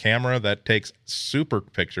screen, has a camera that takes super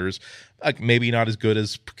pictures. Like, maybe not as good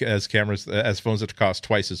as cameras as phones that cost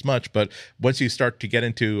twice as much, but once you start to get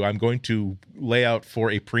into, I'm going to lay out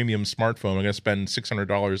for a premium smartphone, I'm going to spend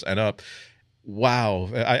 $600 and up.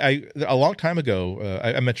 Wow. I a long time ago,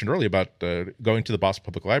 I mentioned earlier about going to the Boston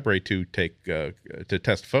Public Library to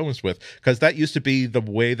test phones with, because that used to be the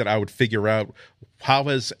way that I would figure out how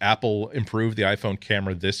has Apple improved the iPhone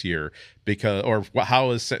camera this year, or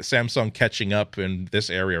how is Samsung catching up in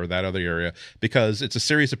this area or that other area, because it's a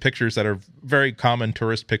series of pictures that are very common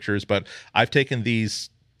tourist pictures, but I've taken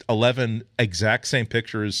these 11 exact same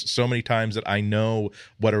pictures so many times that I know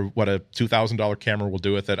what a $2,000 camera will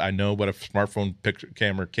do with it. I know what a smartphone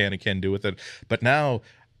camera can do with it. But now,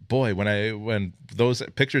 boy, when those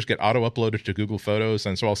pictures get auto uploaded to Google Photos,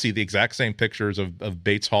 and so I'll see the exact same pictures of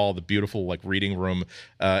Bates Hall, the beautiful like reading room,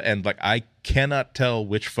 and like I cannot tell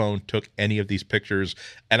which phone took any of these pictures.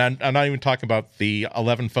 And I'm not even talking about the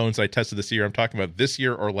 11 phones I tested this year. I'm talking about this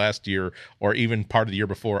year or last year or even part of the year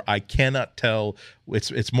before. I cannot tell.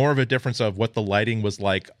 It's more of a difference of what the lighting was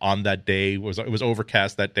like on that day. It was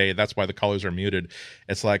overcast that day. That's why the colors are muted.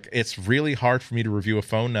 It's like, it's really hard for me to review a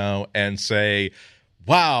phone now and say,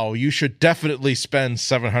 wow, you should definitely spend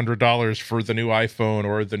 $700 for the new iPhone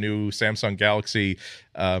or the new Samsung Galaxy.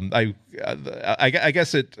 I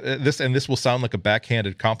guess this will sound like a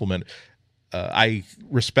backhanded compliment. I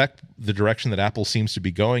respect the direction that Apple seems to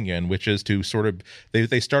be going in, which is to sort of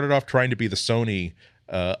they started off trying to be the Sony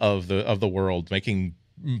of the world, making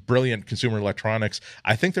brilliant consumer electronics.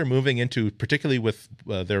 I think they're moving into, particularly with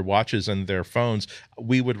their watches and their phones,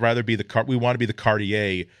 we would rather be we want to be the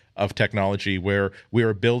Cartier of technology, where we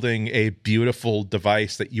are building a beautiful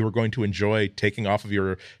device that you are going to enjoy taking off of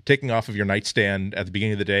your nightstand at the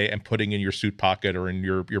beginning of the day and putting in your suit pocket or in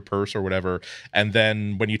your purse or whatever. And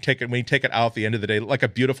then when you take it out at the end of the day, like a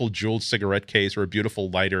beautiful jeweled cigarette case or a beautiful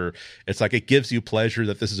lighter, it's like it gives you pleasure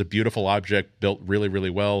that this is a beautiful object built really, really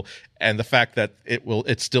well. and the fact that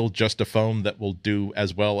it's still just a phone that will do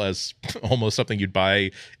as well as almost something you'd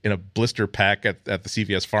buy in a blister pack at the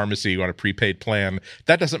CVS pharmacy on a prepaid plan,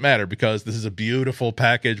 that doesn't matter because this is a beautiful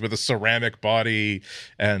package with a ceramic body.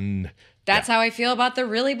 And that's how I feel about the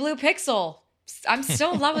Really Blue Pixel. I'm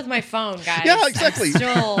still in love with my phone, guys. Yeah, exactly.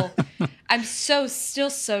 I'm still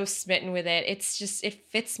so smitten with it. It's just, it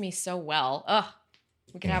fits me so well. Ugh.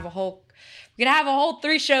 We could have a whole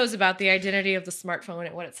 3 shows about the identity of the smartphone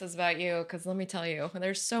and what it says about you. Because let me tell you,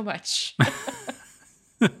 there's so much.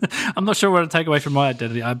 I'm not sure what to take away from my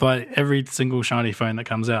identity. I buy every single shiny phone that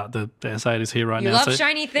comes out. The S8 is here right now. You love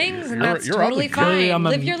shiny things, and that's you're totally fine.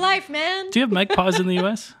 Live your your life, man. Do you have magpies in the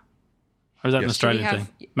US? Or is that an Australian have-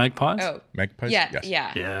 thing? Magpies? Oh, magpies? yeah, Yes.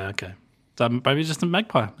 yeah. Yeah, okay. So maybe just a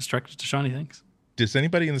magpie attracted to shiny things. Does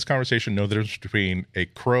anybody in this conversation know the difference between a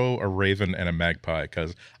crow, a raven, and a magpie?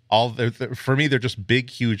 Because for me, they're just big,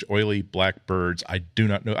 huge, oily black birds. I do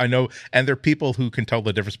not know. I know, and there are people who can tell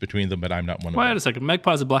the difference between them, but I'm not one of them. Wait a second.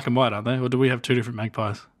 Magpies are black and white, aren't they? Or do we have 2 different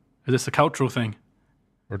magpies? Is this a cultural thing?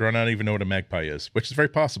 Or do I not even know what a magpie is? Which is very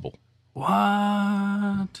possible.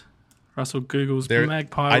 What? Russell Google's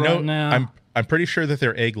magpie right now. I'm pretty sure that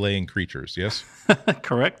they're egg-laying creatures, yes?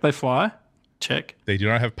 Correct. They fly. Check. They do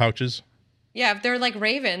not have pouches. Yeah, if they're like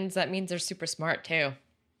ravens, that means they're super smart too.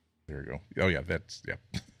 There you go. Oh, yeah,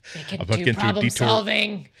 They can About do getting to a problem detour.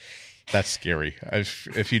 solving. That's scary.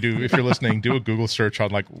 If you're listening, do a Google search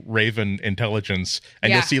on like Raven intelligence,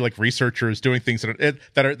 and you'll see like researchers doing things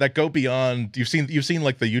that go beyond. You've seen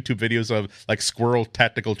like the YouTube videos of like squirrel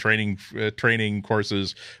tactical training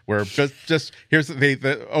courses where just here's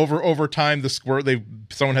over time the squirrel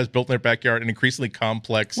someone has built in their backyard an increasingly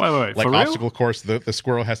complex wait, like for obstacle real? course the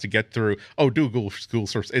squirrel has to get through. Oh, do a Google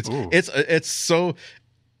search. It's so.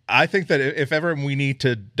 I think that if ever we need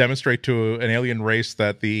to demonstrate to an alien race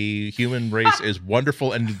that the human race is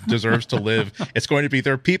wonderful and deserves to live, it's going to be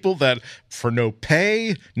there are people that for no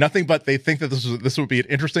pay, nothing but they think that this would be an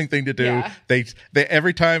interesting thing to do. Yeah. They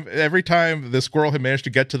every time the squirrel had managed to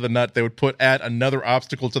get to the nut, they would add another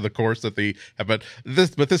obstacle to the course that they have. But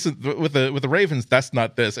this is with the ravens. That's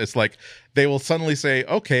not this. It's like they will suddenly say,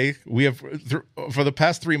 okay, we have for the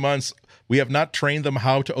past 3 months. We have not trained them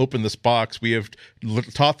how to open this box. We have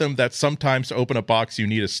taught them that sometimes to open a box, you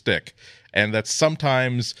need a stick. And that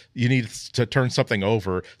sometimes you need to turn something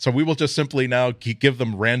over. So we will just simply now give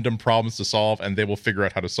them random problems to solve, and they will figure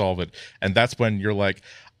out how to solve it. And that's when you're like,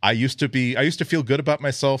 I used to feel good about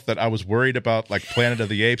myself that I was worried about like Planet of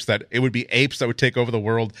the Apes, that it would be apes that would take over the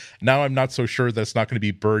world. Now I'm not so sure that it's not going to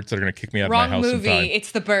be birds that are going to kick me out of my house movie. sometime.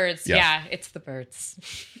 It's the birds. Yes. Yeah, it's the birds.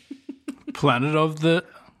 Planet of the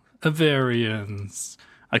Avarians.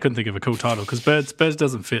 I couldn't think of a cool title because birds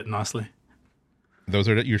doesn't fit nicely. Those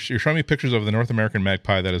are you're showing me pictures of the North American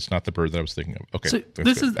magpie. That is not the bird that I was thinking of. Okay, So that's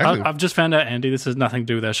this good. is Actually, I've just found out, Andy, this has nothing to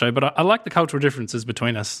do with our show, but I like the cultural differences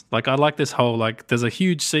between us. Like I like this whole like there's a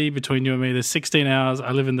huge sea between you and me. There's 16 hours.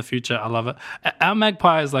 I live in the future. I love it. Our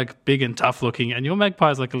magpie is like big and tough looking, and your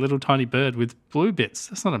magpie is like a little tiny bird with blue bits.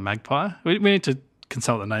 That's not a magpie. We need to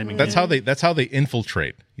consult the naming. that's how they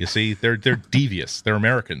infiltrate. You see, they're devious. They're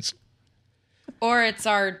Americans. Or it's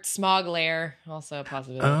our smog layer, also a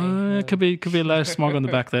possibility. It could be a layer of smog on the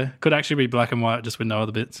back there. Could actually be black and white, just with no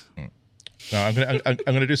other bits. No, I'm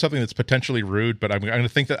gonna do something that's potentially rude, but I'm gonna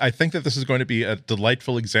think that this is going to be a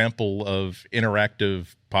delightful example of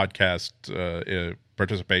interactive podcast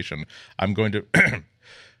participation. I'm going to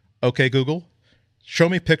okay, Google, show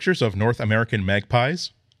me pictures of North American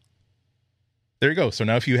magpies. There you go. So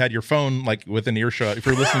now if you had your phone like within earshot, if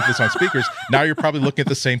you're listening to this on speakers, now you're probably looking at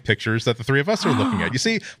the same pictures that the three of us are looking at. You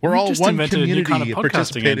see, we're all just one invented a new community kind of podcasting,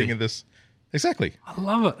 participating Andy. in this. Exactly. I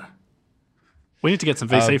love it. We need to get some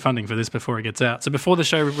VC funding for this before it gets out. So before the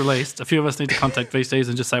show released, a few of us need to contact VCs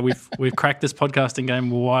and just say we've cracked this podcasting game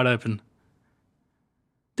wide open.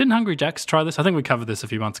 Didn't Hungry Jack's try this? I think we covered this a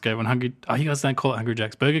few months ago when you guys don't call it Hungry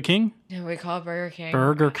Jack's, Burger King? No, we call it Burger King.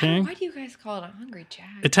 Burger King? Why do you guys call it a Hungry Jack?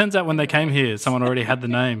 It turns out when they came here, someone already had the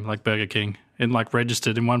name like Burger King and like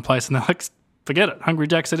registered in one place, and they're like, forget it, Hungry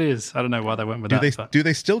Jack's it is. I don't know why they went with that. Do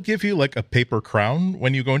they still give you like a paper crown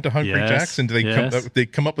when you go into Hungry Yes, Jack's? And do they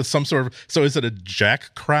come up with some sort of? So is it a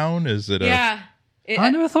Jack crown? Is it a? Yeah. I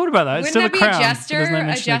never thought about that. It's still Wouldn't a that crown. be It doesn't a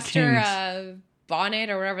mention the jester kings. bonnet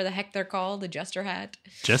or whatever the heck they're called, a jester hat?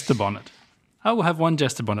 Jester bonnet. I will have one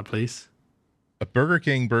jester bonnet, please. A Burger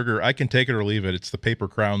King burger, I can take it or leave it. It's the paper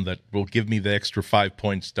crown that will give me the extra 5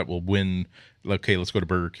 points that will win. Okay, let's go to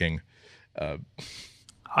Burger King.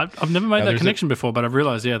 I've never made that there's connection before, but I've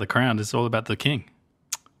realised, the crown is all about the king.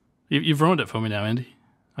 You've ruined it for me now, Andy.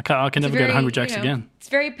 I can never go to Hungry Jack's again. It's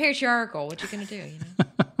very patriarchal. What you gonna do?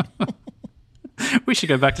 We should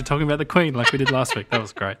go back to talking about the Queen like we did last week. That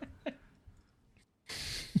was great.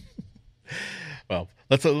 Well,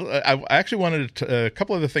 let's. I actually wanted a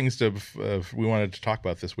couple of the things we wanted to talk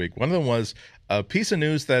about this week. One of them was a piece of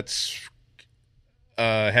news that's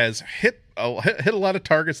has hit a lot of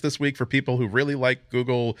targets this week for people who really like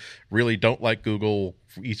Google, really don't like Google.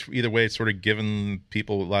 Either way, it's sort of given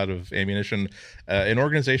people a lot of ammunition. An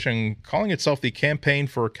organization calling itself the Campaign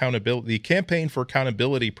for Accountability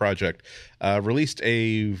Project released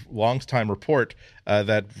a long-time report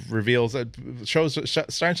that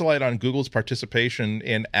shines a light on Google's participation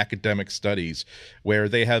in academic studies, where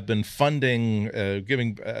they have been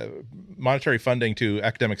giving monetary funding to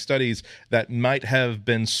academic studies that might have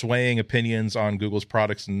been swaying opinions on Google's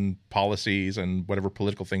products and policies and whatever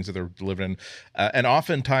political things that they're delivering, and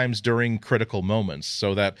oftentimes during critical moments.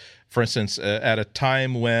 So that, for instance, at a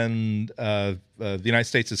time when the United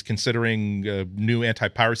States is considering new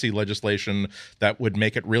anti-piracy legislation that would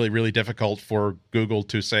make it really, really difficult for Google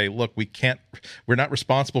to say, look, we're not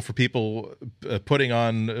responsible for people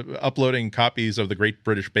uploading copies of the Great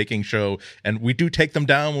British Baking Show, and we do take them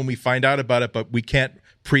down when we find out about it, but we can't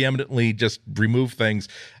preeminently just remove things.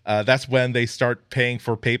 That's when they start paying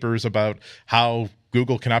for papers about how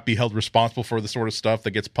Google cannot be held responsible for the sort of stuff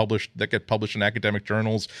that get published in academic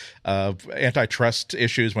journals, antitrust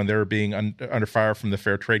issues when they're being under fire from the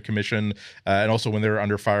Fair Trade Commission, and also when they're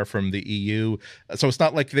under fire from the EU. So it's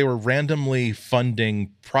not like they were randomly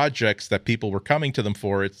funding projects that people were coming to them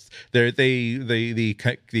for. It's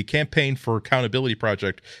the Campaign for Accountability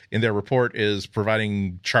Project in their report is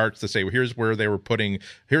providing charts to say, well, here's where they were putting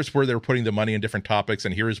the money in different topics,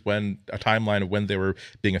 and here's when a timeline of when they were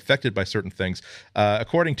being affected by certain things.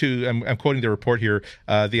 According to, I'm quoting the report here,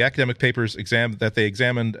 the academic papers that they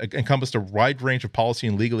examined encompassed a wide range of policy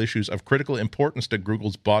and legal issues of critical importance to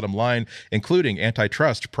Google's bottom line, including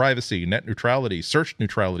antitrust, privacy, net neutrality, search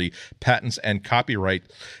neutrality, patents, and copyright.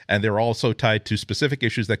 And they're also tied to specific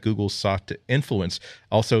issues that Google sought to influence.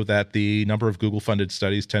 Also, that the number of Google-funded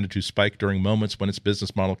studies tended to spike during moments when its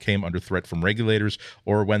business model came under threat from regulators,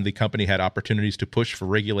 or when the company had opportunities to push for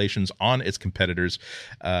regulations on its competitors.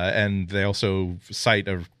 And they also cite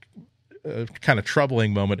a kind of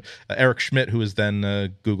troubling moment. Eric Schmidt, who is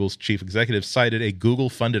then Google's chief executive, cited a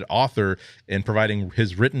Google-funded author in providing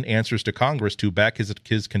his written answers to Congress to back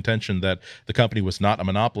his contention that the company was not a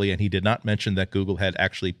monopoly, and he did not mention that Google had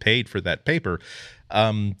actually paid for that paper.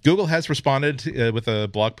 Google has responded with a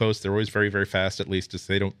blog post. They're always very, very fast, at least, as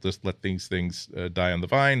they don't just let these things die on the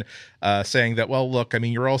vine, saying that, well, look, I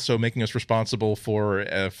mean, you're also making us responsible for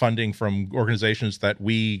funding from organizations that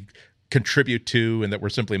we contribute to and that we're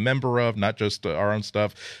simply a member of, not just our own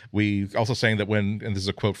stuff. We also saying that and this is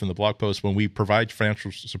a quote from the blog post, when we provide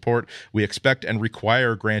financial support, we expect and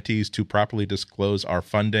require grantees to properly disclose our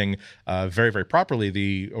funding. Very, very properly,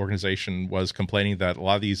 the organization was complaining that a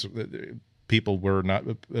lot of these people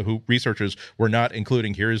researchers were not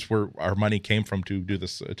including, here's where our money came from to do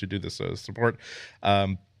this support.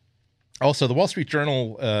 Also, the Wall Street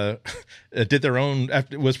Journal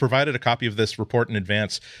was provided a copy of this report in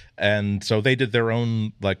advance, and so they did their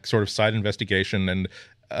own sort of side investigation, and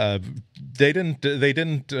they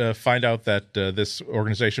didn't find out that this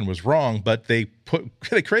organization was wrong, but they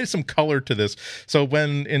created some color to this. So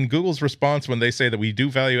when in Google's response, when they say that we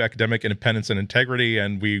do value academic independence and integrity,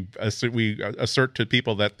 and we assert to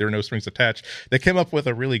people that there are no strings attached, they came up with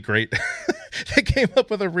a really great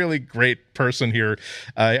person here.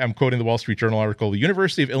 I'm quoting the Wall Street Journal article. The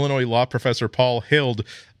University of Illinois law professor Paul Hild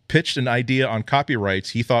pitched an idea on copyrights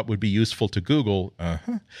he thought would be useful to Google,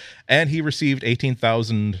 and he received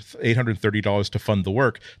 $18,830 to fund the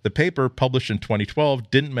work. The paper, published in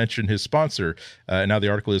 2012, didn't mention his sponsor. Now the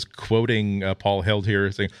article is quoting Paul Hild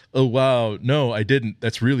here, saying, "Oh, wow, no, I didn't.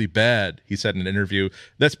 That's really bad," he said in an interview.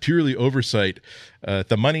 "That's purely oversight.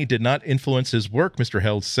 The money did not influence his work," Mr.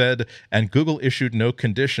 Held said, and Google issued no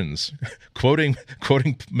conditions. quoting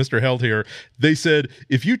Mr. Held here, they said,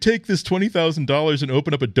 "If you take this $20,000 and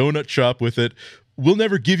open up a donut shop with it, we'll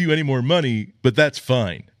never give you any more money, but that's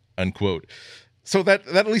fine," unquote. So that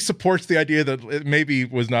at least supports the idea that it maybe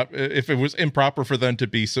was not, if it was improper for them to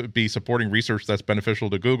be supporting research that's beneficial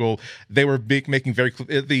to Google, they were making very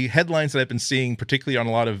clear. The headlines that I've been seeing, particularly on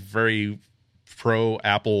a lot of very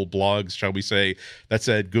pro-Apple blogs, shall we say, that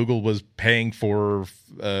said Google was paying for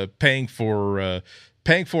the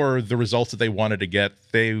results that they wanted to get.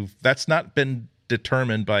 That's not been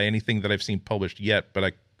determined by anything that I've seen published yet,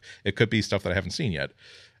 but it could be stuff that I haven't seen yet.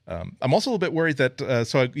 I'm also a little bit worried that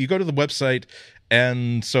so you go to the website,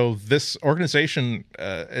 and so this organization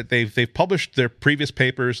they've published their previous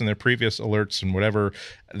papers and their previous alerts and whatever.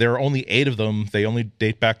 There are only 8 of them. They only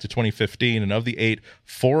date back to 2015, and of the 8,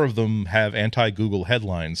 4 of them have anti-Google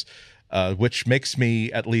headlines, which makes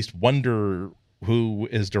me at least wonder who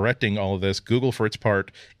is directing all of this. Google, for its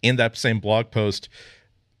part, in that same blog post,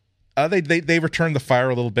 they returned the fire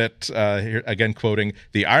a little bit, here, again quoting,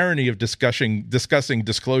 "The irony of discussing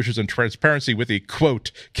disclosures and transparency with a, quote,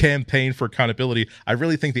 campaign for accountability," I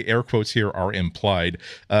really think the air quotes here are implied,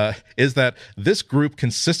 is that this group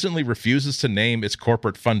consistently refuses to name its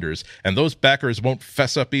corporate funders, and those backers won't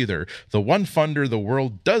fess up either. The one funder the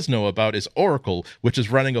world does know about is Oracle, which is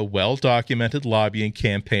running a well-documented lobbying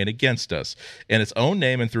campaign against us. In its own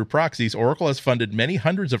name and through proxies, Oracle has funded many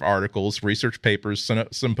hundreds of articles, research papers,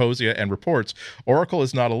 symposia, and reports. Oracle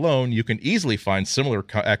is not alone. You can easily find similar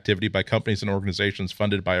activity by companies and organizations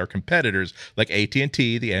funded by our competitors like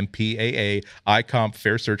AT&T, the MPAA, ICOMP,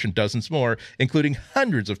 FairSearch, and dozens more, including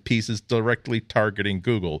hundreds of pieces directly targeting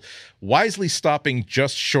Google. Wisely stopping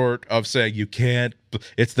just short of saying you can't.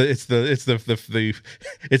 It's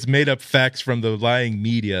made up facts from the lying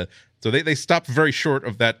media. So they stopped very short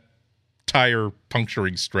of that tire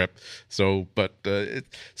puncturing strip. So, but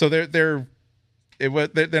so they're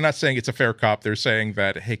not saying it's a fair cop. They're saying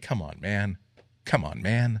that, hey, come on, man.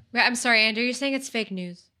 I'm sorry, Andrew. You're saying it's fake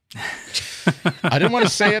news. I didn't want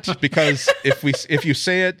to say it because if you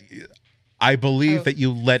say it, I believe that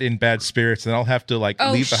you let in bad spirits, and I'll have to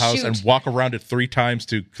leave the house and walk around it 3 times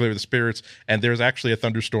to clear the spirits. And there's actually a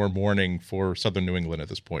thunderstorm warning for southern New England at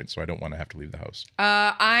this point, so I don't want to have to leave the house.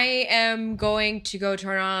 I am going to go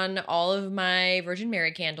turn on all of my Virgin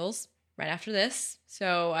Mary candles right after this.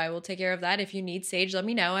 So I will take care of that. If you need sage, let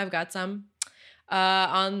me know. I've got some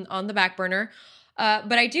on the back burner.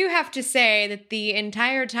 But I do have to say that the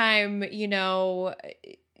entire time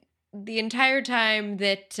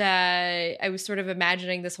that I was sort of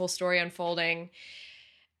imagining this whole story unfolding,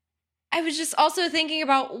 I was just also thinking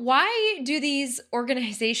about, why do these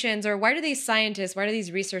organizations, or why do these scientists, why do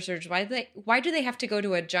these researchers, why do they have to go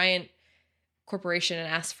to a giant corporation and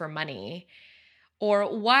ask for money?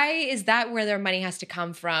 Or why is that where their money has to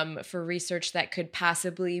come from for research that could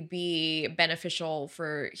possibly be beneficial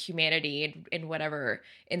for humanity in whatever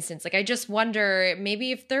instance? I just wonder,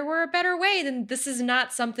 maybe if there were a better way, then this is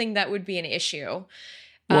not something that would be an issue.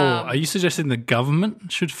 Well, are you suggesting the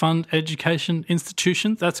government should fund education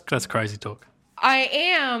institutions? That's crazy talk. I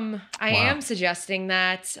am suggesting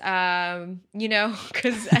that,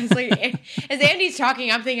 because as Andy's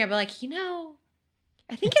talking, I'm thinking,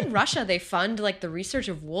 I think in Russia they fund the research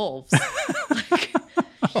of wolves.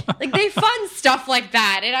 They fund stuff like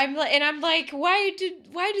that, and I'm like, why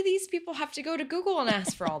do these people have to go to Google and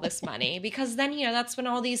ask for all this money? Because then that's when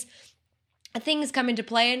all these things come into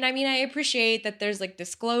play. And I mean, I appreciate that there's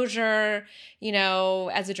disclosure.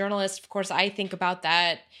 As a journalist, of course, I think about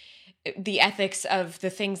that, the ethics of the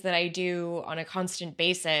things that I do on a constant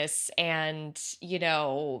basis, and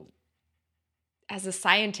as a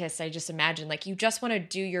scientist, I just imagine you just want to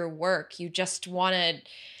do your work. You just want to,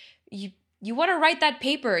 you want to write that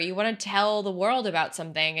paper. You want to tell the world about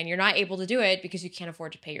something, and you're not able to do it because you can't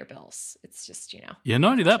afford to pay your bills. It's just, Yeah,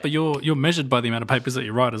 not only that, but you're measured by the amount of papers that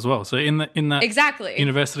you write as well. So in that exactly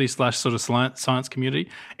university / sort of science community,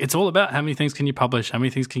 it's all about how many things can you publish, how many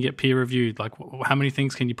things can get peer reviewed, how many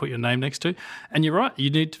things can you put your name next to. And you're right, you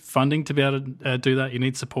need funding to be able to do that. You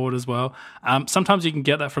need support as well. Sometimes you can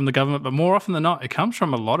get that from the government, but more often than not, it comes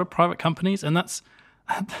from a lot of private companies, and that's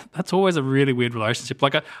always a really weird relationship.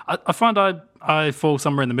 I find I fall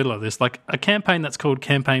somewhere in the middle of this. A campaign that's called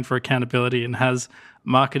Campaign for Accountability and has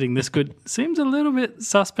marketing this good seems a little bit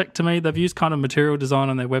suspect to me. They've used kind of material design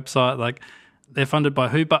on their website. They're funded by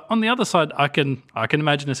who? But on the other side, I can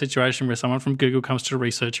imagine a situation where someone from Google comes to a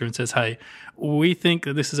researcher and says, hey, we think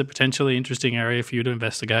that this is a potentially interesting area for you to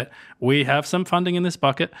investigate. We have some funding in this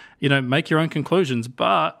bucket. Make your own conclusions,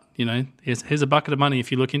 but here's a bucket of money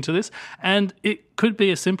if you look into this. And it could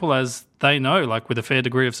be as simple as they know, with a fair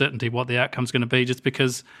degree of certainty, what the outcome's going to be, just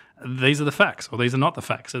because these are the facts or these are not the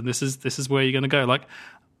facts, and this is where you're going to go.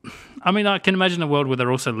 I can imagine a world where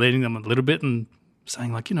they're also leading them a little bit and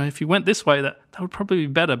saying, if you went this way, that would probably be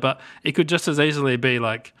better. But it could just as easily be you're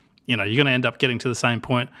going to end up getting to the same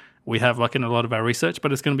point we have in a lot of our research,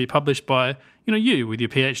 but it's going to be published by, you with your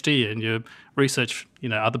PhD and your research,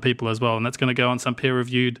 other people as well. And that's going to go on some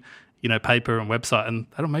peer-reviewed, paper and website, and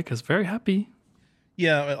that'll make us very happy.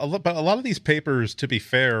 Yeah, but a lot of these papers, to be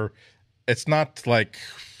fair, it's not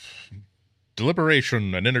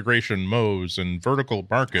deliberation and integration modes and vertical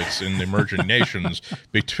markets in emerging nations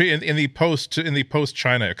between in the post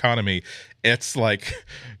China economy. It's like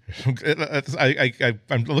I'm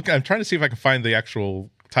trying to see if I can find the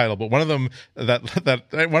actual title, but one of them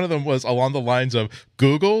was along the lines of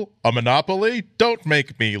Google, a monopoly, don't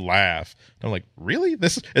make me laugh. And I'm like, really?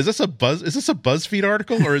 Is this a BuzzFeed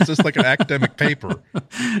article, or is this like an academic paper?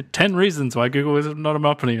 10 reasons why Google is not a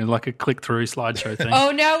monopoly, and like a click-through slideshow thing.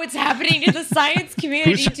 Oh no, it's happening to the science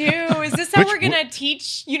community too. Is this how we're going to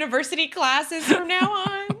teach university classes from now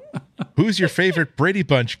on? Who's your favorite Brady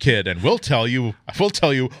Bunch kid? And we'll tell you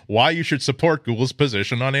why you should support Google's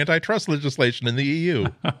position on antitrust legislation in the EU.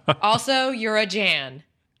 Also, you're a Jan.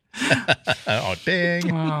 Oh,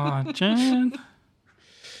 dang. Oh, Jan.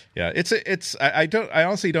 Yeah, I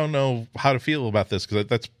honestly don't know how to feel about this,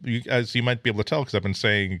 because as you might be able to tell, because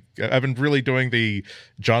I've been really doing the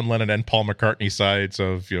John Lennon and Paul McCartney sides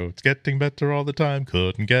of, it's getting better all the time,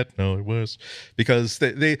 couldn't get no worse, because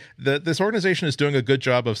this organization is doing a good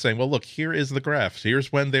job of saying, well, look, here is the graph,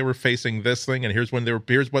 here's when they were facing this thing, and here's what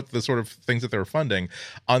the sort of things that they were funding.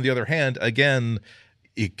 On the other hand, again,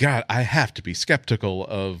 I have to be skeptical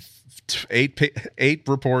of 8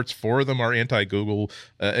 reports. 4 of them are anti-Google.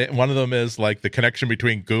 One of them is like the connection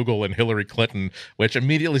between Google and Hillary Clinton, which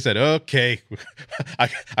immediately said, "Okay,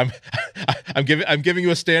 I'm giving you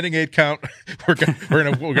a standing 8 count. We're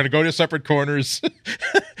gonna go to separate corners.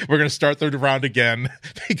 We're gonna start the round again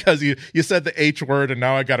because you said the H word, and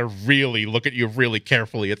now I got to really look at you really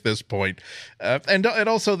carefully at this point." And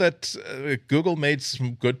also that Google made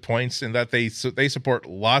some good points in that they support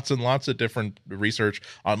lots and lots of different research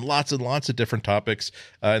on lots and lots of different topics.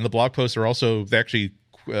 In the blog post, they actually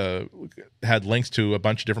had links to a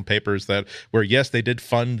bunch of different papers where yes, they did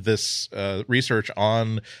fund this research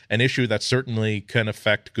on an issue that certainly can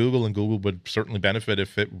affect Google, and Google would certainly benefit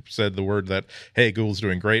if it said the word that, hey, Google's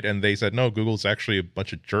doing great. And they said, no, Google's actually a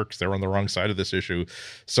bunch of jerks. They're on the wrong side of this issue.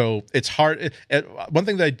 So it's hard. One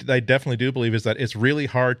thing that I definitely do believe is that it's really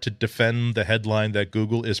hard to defend the headline that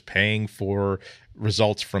Google is paying for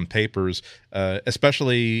results from papers,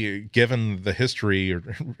 especially given the history,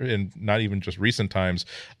 and not even just recent times,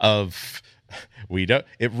 of we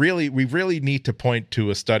really need to point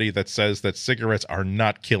to a study that says that cigarettes are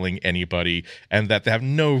not killing anybody and that they have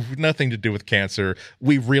nothing to do with cancer.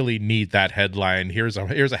 We really need that headline. Here's a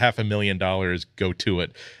 $500,000, go to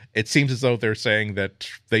it. It seems as though they're saying that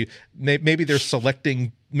maybe they're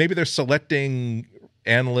selecting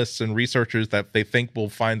analysts and researchers that they think will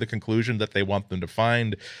find the conclusion that they want them to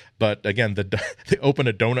find. But again, the open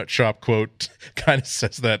a donut shop quote kind of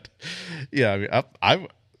says that, yeah, I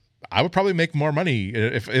would probably make more money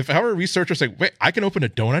if our researchers say, wait, I can open a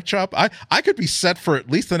donut shop. I could be set for at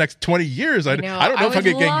least the next 20 years. I don't know if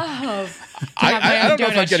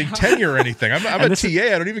I'm getting tenure or anything. I'm a TA.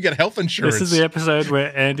 I don't even get health insurance. This is the episode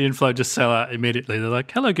where Andy and Flo just sell out immediately. They're like,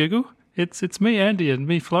 hello, Google. It's me, Andy, and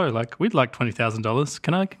me, Flo. Like, we'd like $20,000.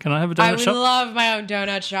 Can I have a donut shop? I would love my own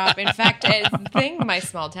donut shop. In fact, the thing my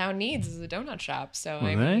small town needs is a donut shop. So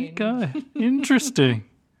there you go. Interesting.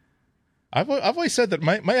 I've always said that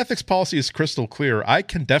my ethics policy is crystal clear. I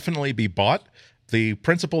can definitely be bought. The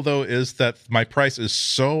principle, though, is that my price is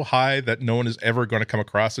so high that no one is ever going to come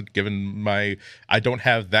across it, given I don't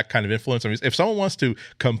have that kind of influence. I mean, if someone wants to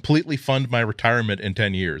completely fund my retirement in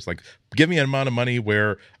 10 years, like give me an amount of money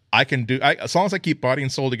where I can as long as I keep body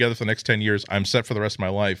and soul together for the next 10 years, I'm set for the rest of my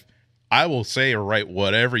life. I will say or write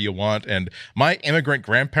whatever you want. And my immigrant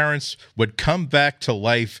grandparents would come back to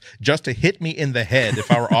life just to hit me in the head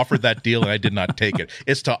if I were offered that deal and I did not take it.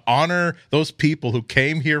 It's to honor those people who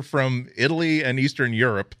came here from Italy and Eastern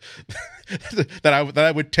Europe that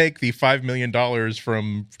I would take the $5 million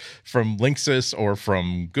from Linksys or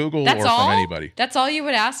from Google from anybody. That's all you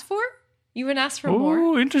would ask for? You would ask for more?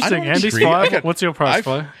 Oh, interesting. Andy's 5. What's your price,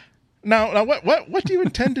 Flo? Now, what do you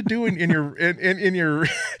intend to do in your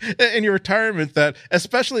retirement? That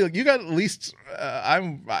especially you got at least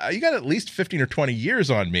 15 or 20 years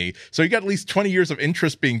on me, so you got at least 20 years of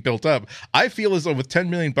interest being built up. I feel as though with $10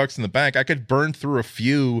 million in the bank, I could burn through a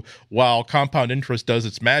few while compound interest does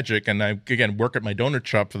its magic, and I again work at my donut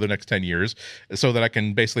shop for the next 10 years, so that I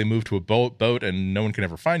can basically move to a boat and no one can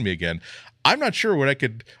ever find me again. I'm not sure what I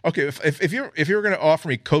could. Okay, if you're going to offer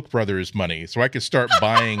me Koch brothers money so I could start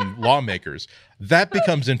buying lawmakers, that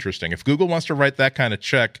becomes interesting. If Google wants to write that kind of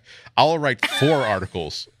check, I'll write 4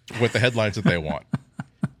 articles with the headlines that they want.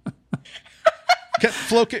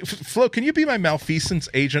 Flo, can you be my malfeasance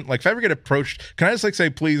agent? Like, if I ever get approached, can I just say,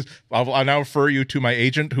 please, I'll now refer you to my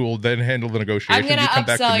agent who will then handle the negotiation. I'm going to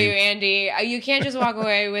upsell you, Andy. You can't just walk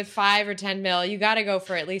away with 5 or 10 mil. You got to go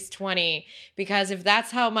for at least 20, because if that's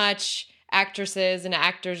how much actresses and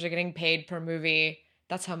actors are getting paid per movie,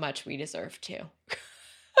 that's how much we deserve too.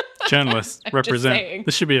 Journalists saying. represent.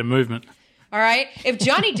 This should be a movement. All right? If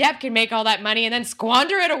Johnny Depp can make all that money and then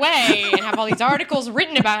squander it away and have all these articles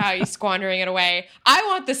written about how he's squandering it away, I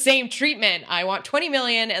want the same treatment. I want 20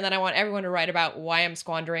 million, and then I want everyone to write about why I'm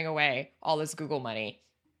squandering away all this Google money.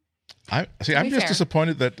 I'm just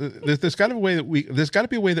disappointed that there's got to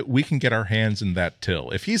be a way that we can get our hands in that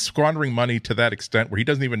till. If he's squandering money to that extent where he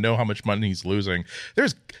doesn't even know how much money he's losing,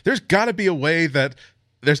 there's got to be a way that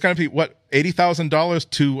there's got to be $80,000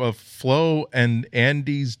 to Flo and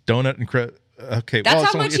Andy's donut and okay.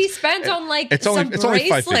 That's how much he spent on it's only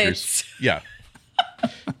 5 figures. Yeah.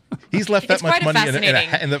 He's left that much money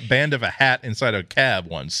in the band of a hat inside a cab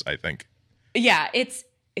once, I think. Yeah, it's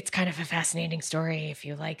kind of a fascinating story if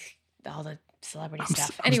you like all the celebrity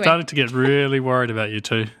stuff. Anyway. I'm starting to get really worried about you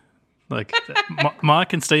two. Like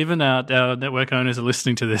Mike and Stephen, our network owners, are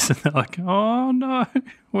listening to this and they're like, "Oh no,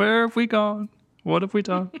 where have we gone? What have we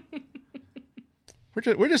done?"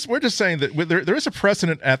 We're just saying that there is a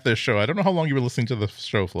precedent at this show. I don't know how long you were listening to the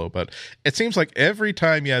show, Flo, but it seems like every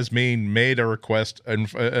time Yasmin made a request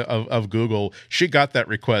of Google, she got that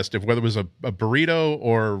request, whether it was a burrito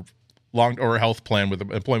or a health plan with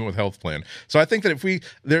employment with health plan. So I think that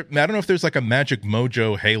I don't know if there's like a magic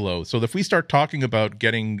mojo halo. So if we start talking about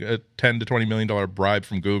getting a $10 to $20 million bribe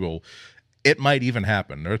from Google, it might even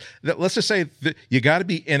happen. Or let's just say that you got to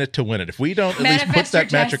be in it to win it. If we don't at least put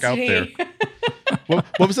that magic out there.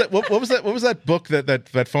 What was that? What was that book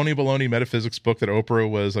that phony baloney metaphysics book that Oprah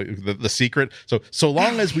was like, the secret? So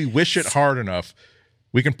long as we wish it hard enough,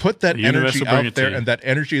 we can put that energy out there, and that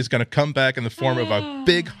energy is going to come back in the form of a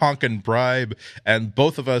big honking bribe. And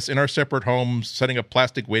both of us in our separate homes, setting up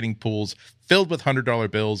plastic waiting pools filled with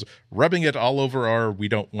 $100 bills, rubbing it all over we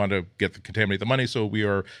don't want to contaminate the money, so we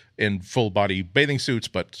are in full body bathing suits,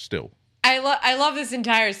 but still. I love this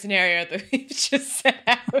entire scenario that we've just set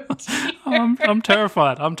out. I'm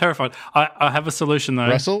terrified. I have a solution though.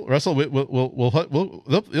 Russell, we'll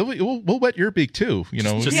wet your beak too.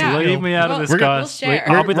 Just leave me out of this, guys.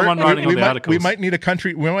 I'll be the one writing all the articles. We might need a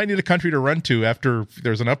country to run to after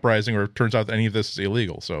there's an uprising or it turns out that any of this is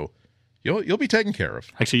illegal. So you'll be taken care of.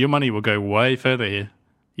 Actually, your money will go way further here.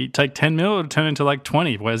 You take 10 mil, it'll turn into like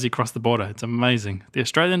 20 as you cross the border. It's amazing. The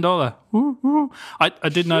Australian dollar. Woo, woo. I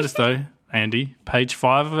did notice though, Andy, page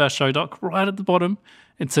 5 of our show doc, right at the bottom,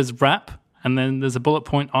 it says wrap, and then there's a bullet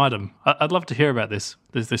point item. I'd love to hear about this.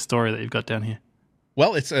 There's this story that you've got down here.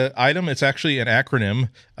 Well, it's an item. It's actually an acronym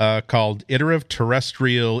called Iterative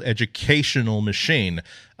Terrestrial Educational Machine.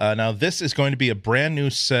 Now, this is going to be a brand new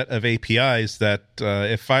set of APIs that,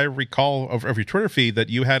 if I recall of your Twitter feed, that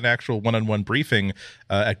you had an actual one-on-one briefing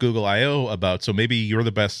at Google I/O about. So maybe you're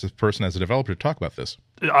the best person as a developer to talk about this.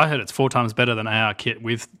 I heard it's 4 times better than ARKit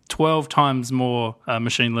with 12 times more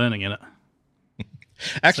machine learning in it.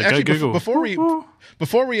 Actually,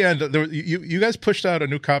 before we end, you guys pushed out a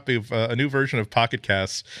new copy of a new version of Pocket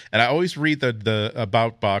Casts, and I always read the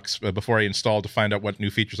about box before I install to find out what new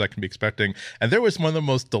features I can be expecting. And there was one of the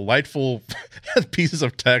most delightful pieces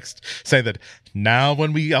of text saying that now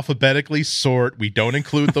when we alphabetically sort, we don't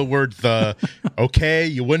include the word the. Okay,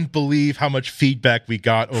 you wouldn't believe how much feedback we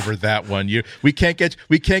got over that one. We can't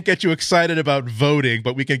get you excited about voting,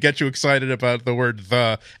 but we can get you excited about the word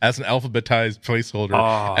the as an alphabetized placeholder.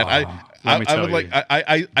 Oh, and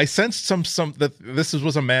I sensed some that this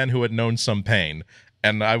was a man who had known some pain,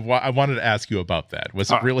 and I wanted to ask you about that. Was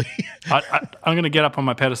it really? I'm going to get up on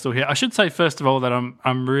my pedestal here. I should say first of all that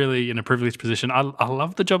I'm really in a privileged position. I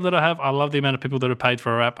love the job that I have. I love the amount of people that are paid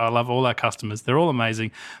for our app. I love all our customers. They're all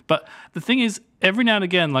amazing. But the thing is, every now and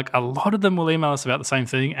again, like a lot of them will email us about the same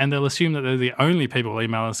thing, and they'll assume that they're the only people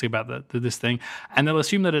emailing us about this thing, and they'll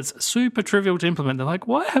assume that it's super trivial to implement. They're like,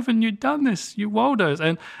 "Why haven't you done this, you Waldos?"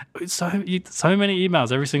 And so many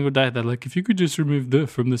emails every single day. They're like, "If you could just remove the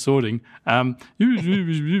from the sorting," and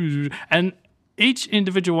each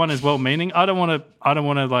individual one is well-meaning. I don't want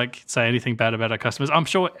to like say anything bad about our customers. I'm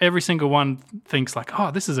sure every single one thinks like, "Oh,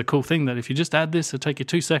 this is a cool thing that if you just add this, it'll take you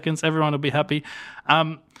 2 seconds. Everyone will be happy."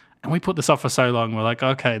 And we put this off for so long. We're like,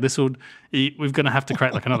 okay, we're going to have to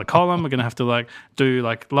create like another column. We're going to have to like do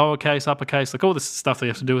like lowercase, uppercase, like all this stuff that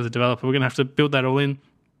you have to do as a developer. We're going to have to build that all in.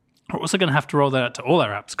 We're also going to have to roll that out to all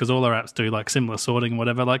our apps because all our apps do like similar sorting and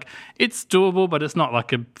whatever. Like it's doable, but it's not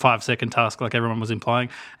like a 5-second task like everyone was implying.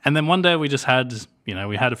 And then one day we just had,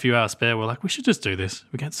 we had a few hours spare. We're like, we should just do this.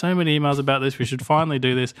 We get so many emails about this. We should finally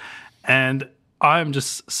do this. And I'm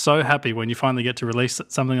just so happy when you finally get to release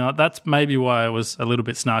something like that. That's maybe why I was a little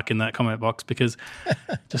bit snark in that comment box, because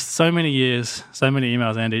just so many years, so many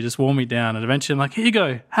emails, Andy, just wore me down. And eventually I'm like, here you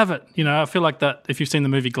go, have it. You know, I feel like that if you've seen the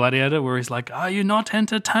movie Gladiator, where he's like, are you not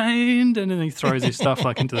entertained? And then he throws his stuff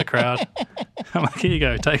like into the crowd. I'm like, here you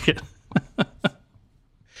go, take it.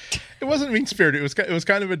 It wasn't mean-spirited. It was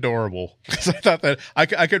kind of adorable, because I thought that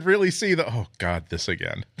I could really see the, oh, God, this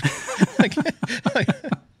again. like,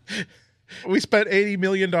 we spent $80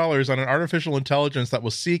 million on an artificial intelligence that will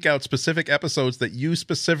seek out specific episodes that you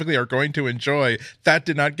specifically are going to enjoy. That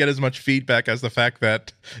did not get as much feedback as the fact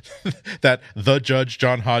that that the Judge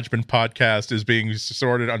John Hodgman podcast is being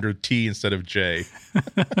sorted under T instead of J.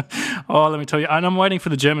 Oh, let me tell you. And I'm waiting for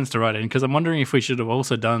the Germans to write in, because I'm wondering if we should have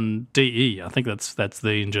also done DE. I think that's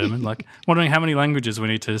the in German. Like, wondering how many languages we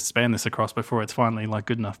need to span this across before it's finally like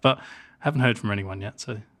good enough. But I haven't heard from anyone yet,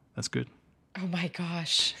 so that's good. Oh my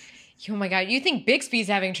gosh. Oh my God. You think Bixby's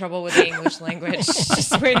having trouble with the English language?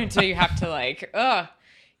 Just wait until you have to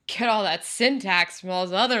get all that syntax from all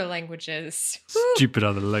those other languages. Stupid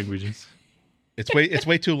other languages. It's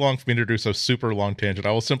way too long for me to introduce a super long tangent.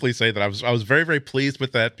 I will simply say that I was very, very pleased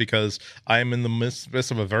with that, because I am in the midst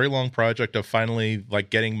of a very long project of finally like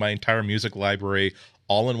getting my entire music library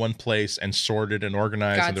all in one place and sorted and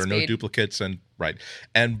organized, and there are no duplicates. And right,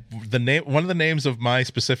 and one of the names of my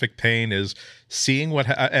specific pain is seeing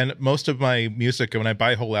and most of my music, when I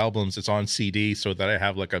buy whole albums, it's on CD, so that I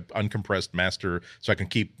have like a uncompressed master, so I can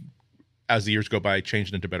keep, as the years go by,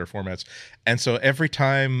 changing into better formats. And so every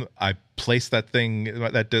time I place that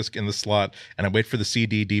disc in the slot, and I wait for the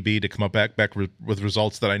CD DB to come up back with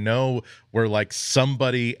results that I know were like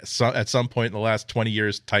somebody at some point in the last 20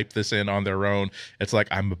 years typed this in on their own, it's like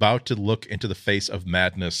I'm about to look into the face of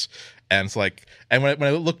madness. And it's like, and when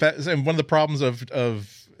I look back, and one of the problems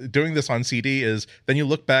of doing this on CD is then you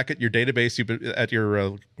look back at your database, at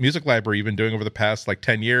your music library you've been doing over the past like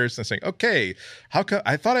 10 years, and saying, okay, how come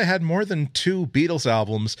I thought I had more than 2 Beatles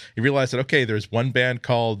albums? You realize that, okay, there's one band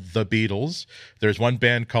called The Beatles, there's one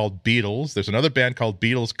band called Beatles, there's another band called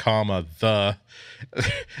Beatles, the,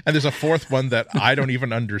 and there's a fourth one that I don't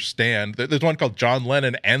even understand. There's one called John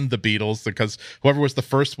Lennon and the Beatles, because whoever was the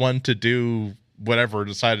first one to do whatever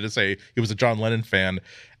decided to say he was a John Lennon fan.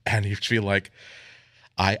 And you feel like,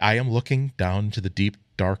 I am looking down to the deep,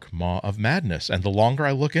 dark maw of madness. And the longer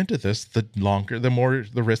I look into this, the more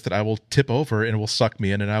the risk that I will tip over and it will suck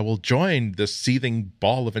me in, and I will join this seething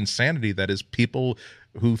ball of insanity that is people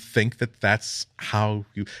who think that that's how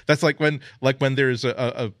you... That's like when there's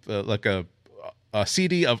a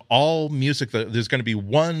CD of all music, that there's going to be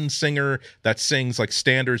one singer that sings like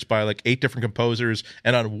standards by like 8 different composers,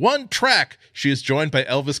 and on one track she is joined by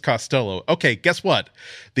Elvis Costello. Okay, guess what?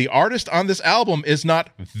 The artist on this album is not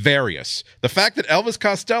various. The fact that Elvis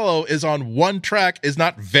Costello is on one track is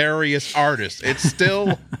not various artists. It's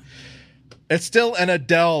still an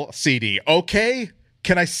Adele CD. Okay?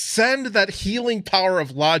 Can I send that healing power of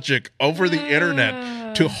logic over the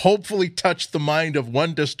internet to hopefully touch the mind of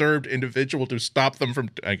one disturbed individual to stop them from...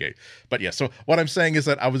 Okay. But yeah, so what I'm saying is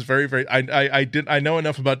that I was very, very... I know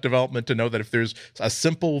enough about development to know that if there's a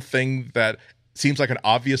simple thing that seems like an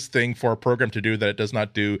obvious thing for a program to do that it does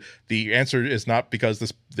not do, the answer is not because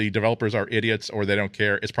the developers are idiots or they don't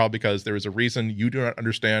care. It's probably because there is a reason you do not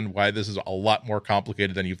understand why this is a lot more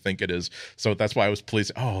complicated than you think it is. So that's why I was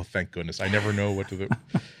pleased. Oh, thank goodness. I never know what to do.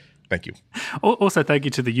 Thank you. Also, thank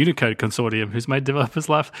you to the Unicode Consortium, who's made developers'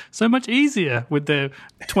 life so much easier with their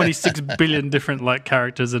 26 billion different like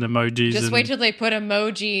characters and emojis. Just wait till they put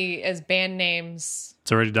emoji as band names.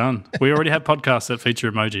 It's already done. We already have podcasts that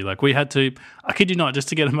feature emoji. Like we had to, I kid you not, just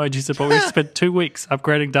to get emoji support, we spent 2 weeks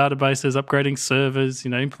upgrading databases, upgrading servers,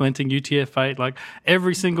 implementing UTF-8, like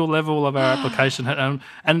every single level of our application.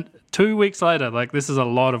 And 2 weeks later, like this is a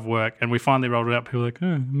lot of work, and we finally rolled it out. People were like, oh,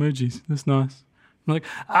 emojis, that's nice. I'm like,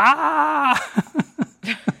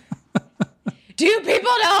 Do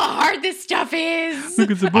people know how hard this stuff is? Look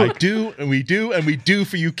at the book. I do, and we do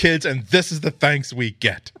for you kids, and this is the thanks we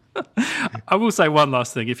get. I will say one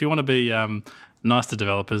last thing. If you want to be nice to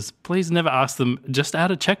developers, please never ask them, just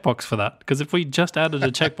add a checkbox for that. Because if we just added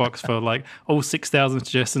a checkbox for like all 6,000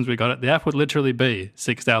 suggestions we got, the app would literally be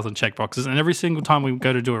 6,000 checkboxes. And every single time we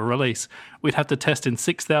go to do a release, we'd have to test in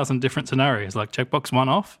 6,000 different scenarios, like checkbox 1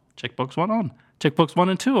 off, checkbox 1 on, checkbox 1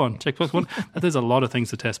 and 2 on, checkbox 1. There's a lot of things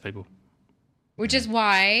to test, people. Which is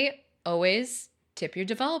why always tip your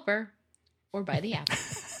developer or buy the app.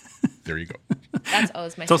 There you go. That's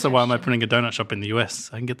always my It's also why I'm opening a donut shop in the US.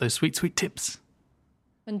 I can get those sweet, sweet tips.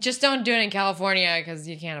 And just don't do it in California because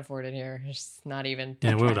you can't afford it here. It's not even.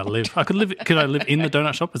 Yeah, where would I live? Could I live in the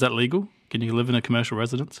donut shop? Is that legal? Can you live in a commercial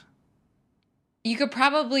residence? You could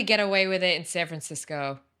probably get away with it in San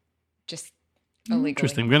Francisco, just illegally.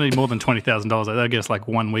 Interesting. We're going to need more than $20,000. That'll get us like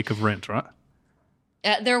 1 week of rent, right?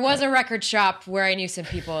 There was a record shop where I knew some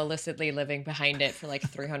people illicitly living behind it for like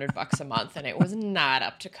 $300 a month, and it was not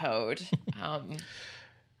up to code.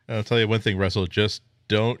 I'll tell you one thing, Russell. Just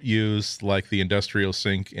don't use like the industrial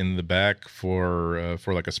sink in the back for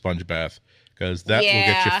like a sponge bath, because that will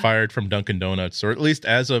get you fired from Dunkin' Donuts, or at least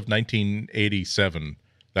as of 1987.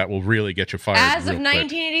 That will really get you fired. As of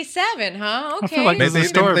 1987, huh? Okay. I feel like there's a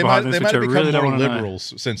story behind this, which I really don't want to know.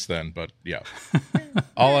 Liberals since then, but yeah.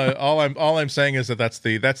 all I'm saying is that that's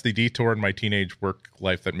the detour in my teenage work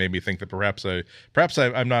life that made me think that perhaps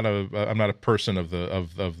I'm not a person of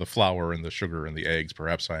the flour and the sugar and the eggs.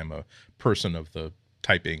 Perhaps I am a person of the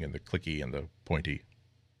typing and the clicky and the pointy.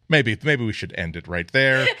 Maybe we should end it right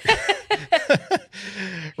there.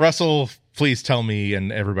 Russell, please tell me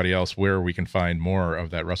and everybody else where we can find more of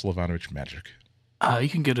that Russell Ivanovich magic. You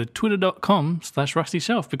can go to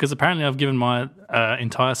twitter.com/RustyShelf, because apparently I've given my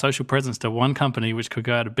entire social presence to one company which could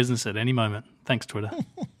go out of business at any moment. Thanks, Twitter.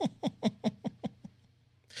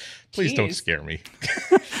 Please don't scare me.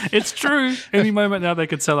 It's true. Any moment now they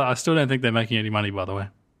could sell it. I still don't think they're making any money, by the way.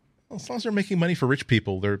 Well, as long as they're making money for rich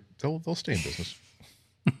people, they'll stay in business.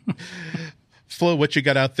 Flo, what you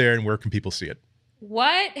got out there and where can people see it?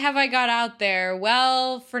 What have I got out there?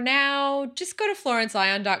 Well, for now, just go to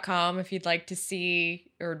FlorenceIon.com if you'd like to see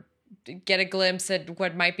or get a glimpse at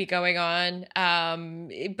what might be going on.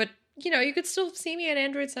 But, you could still see me at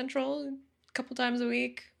Android Central a couple times a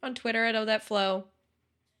week, on Twitter at OThatFlo,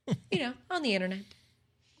 on the internet.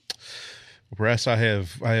 Whereas I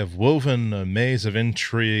have woven a maze of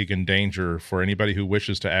intrigue and danger for anybody who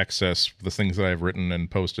wishes to access the things that I have written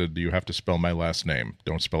and posted. You have to spell my last name.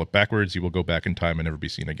 Don't spell it backwards. You will go back in time and never be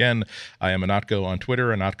seen again. I am Anatko on Twitter,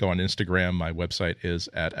 Anatko on Instagram. My website is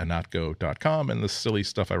at anatko.com, and the silly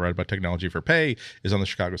stuff I write about technology for pay is on the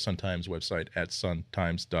Chicago Sun-Times website at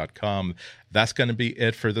suntimes.com. That's going to be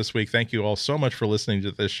it for this week. Thank you all so much for listening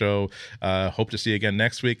to this show. Hope to see you again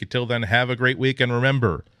next week. Until then, have a great week, and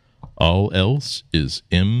remember, all else is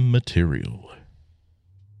immaterial.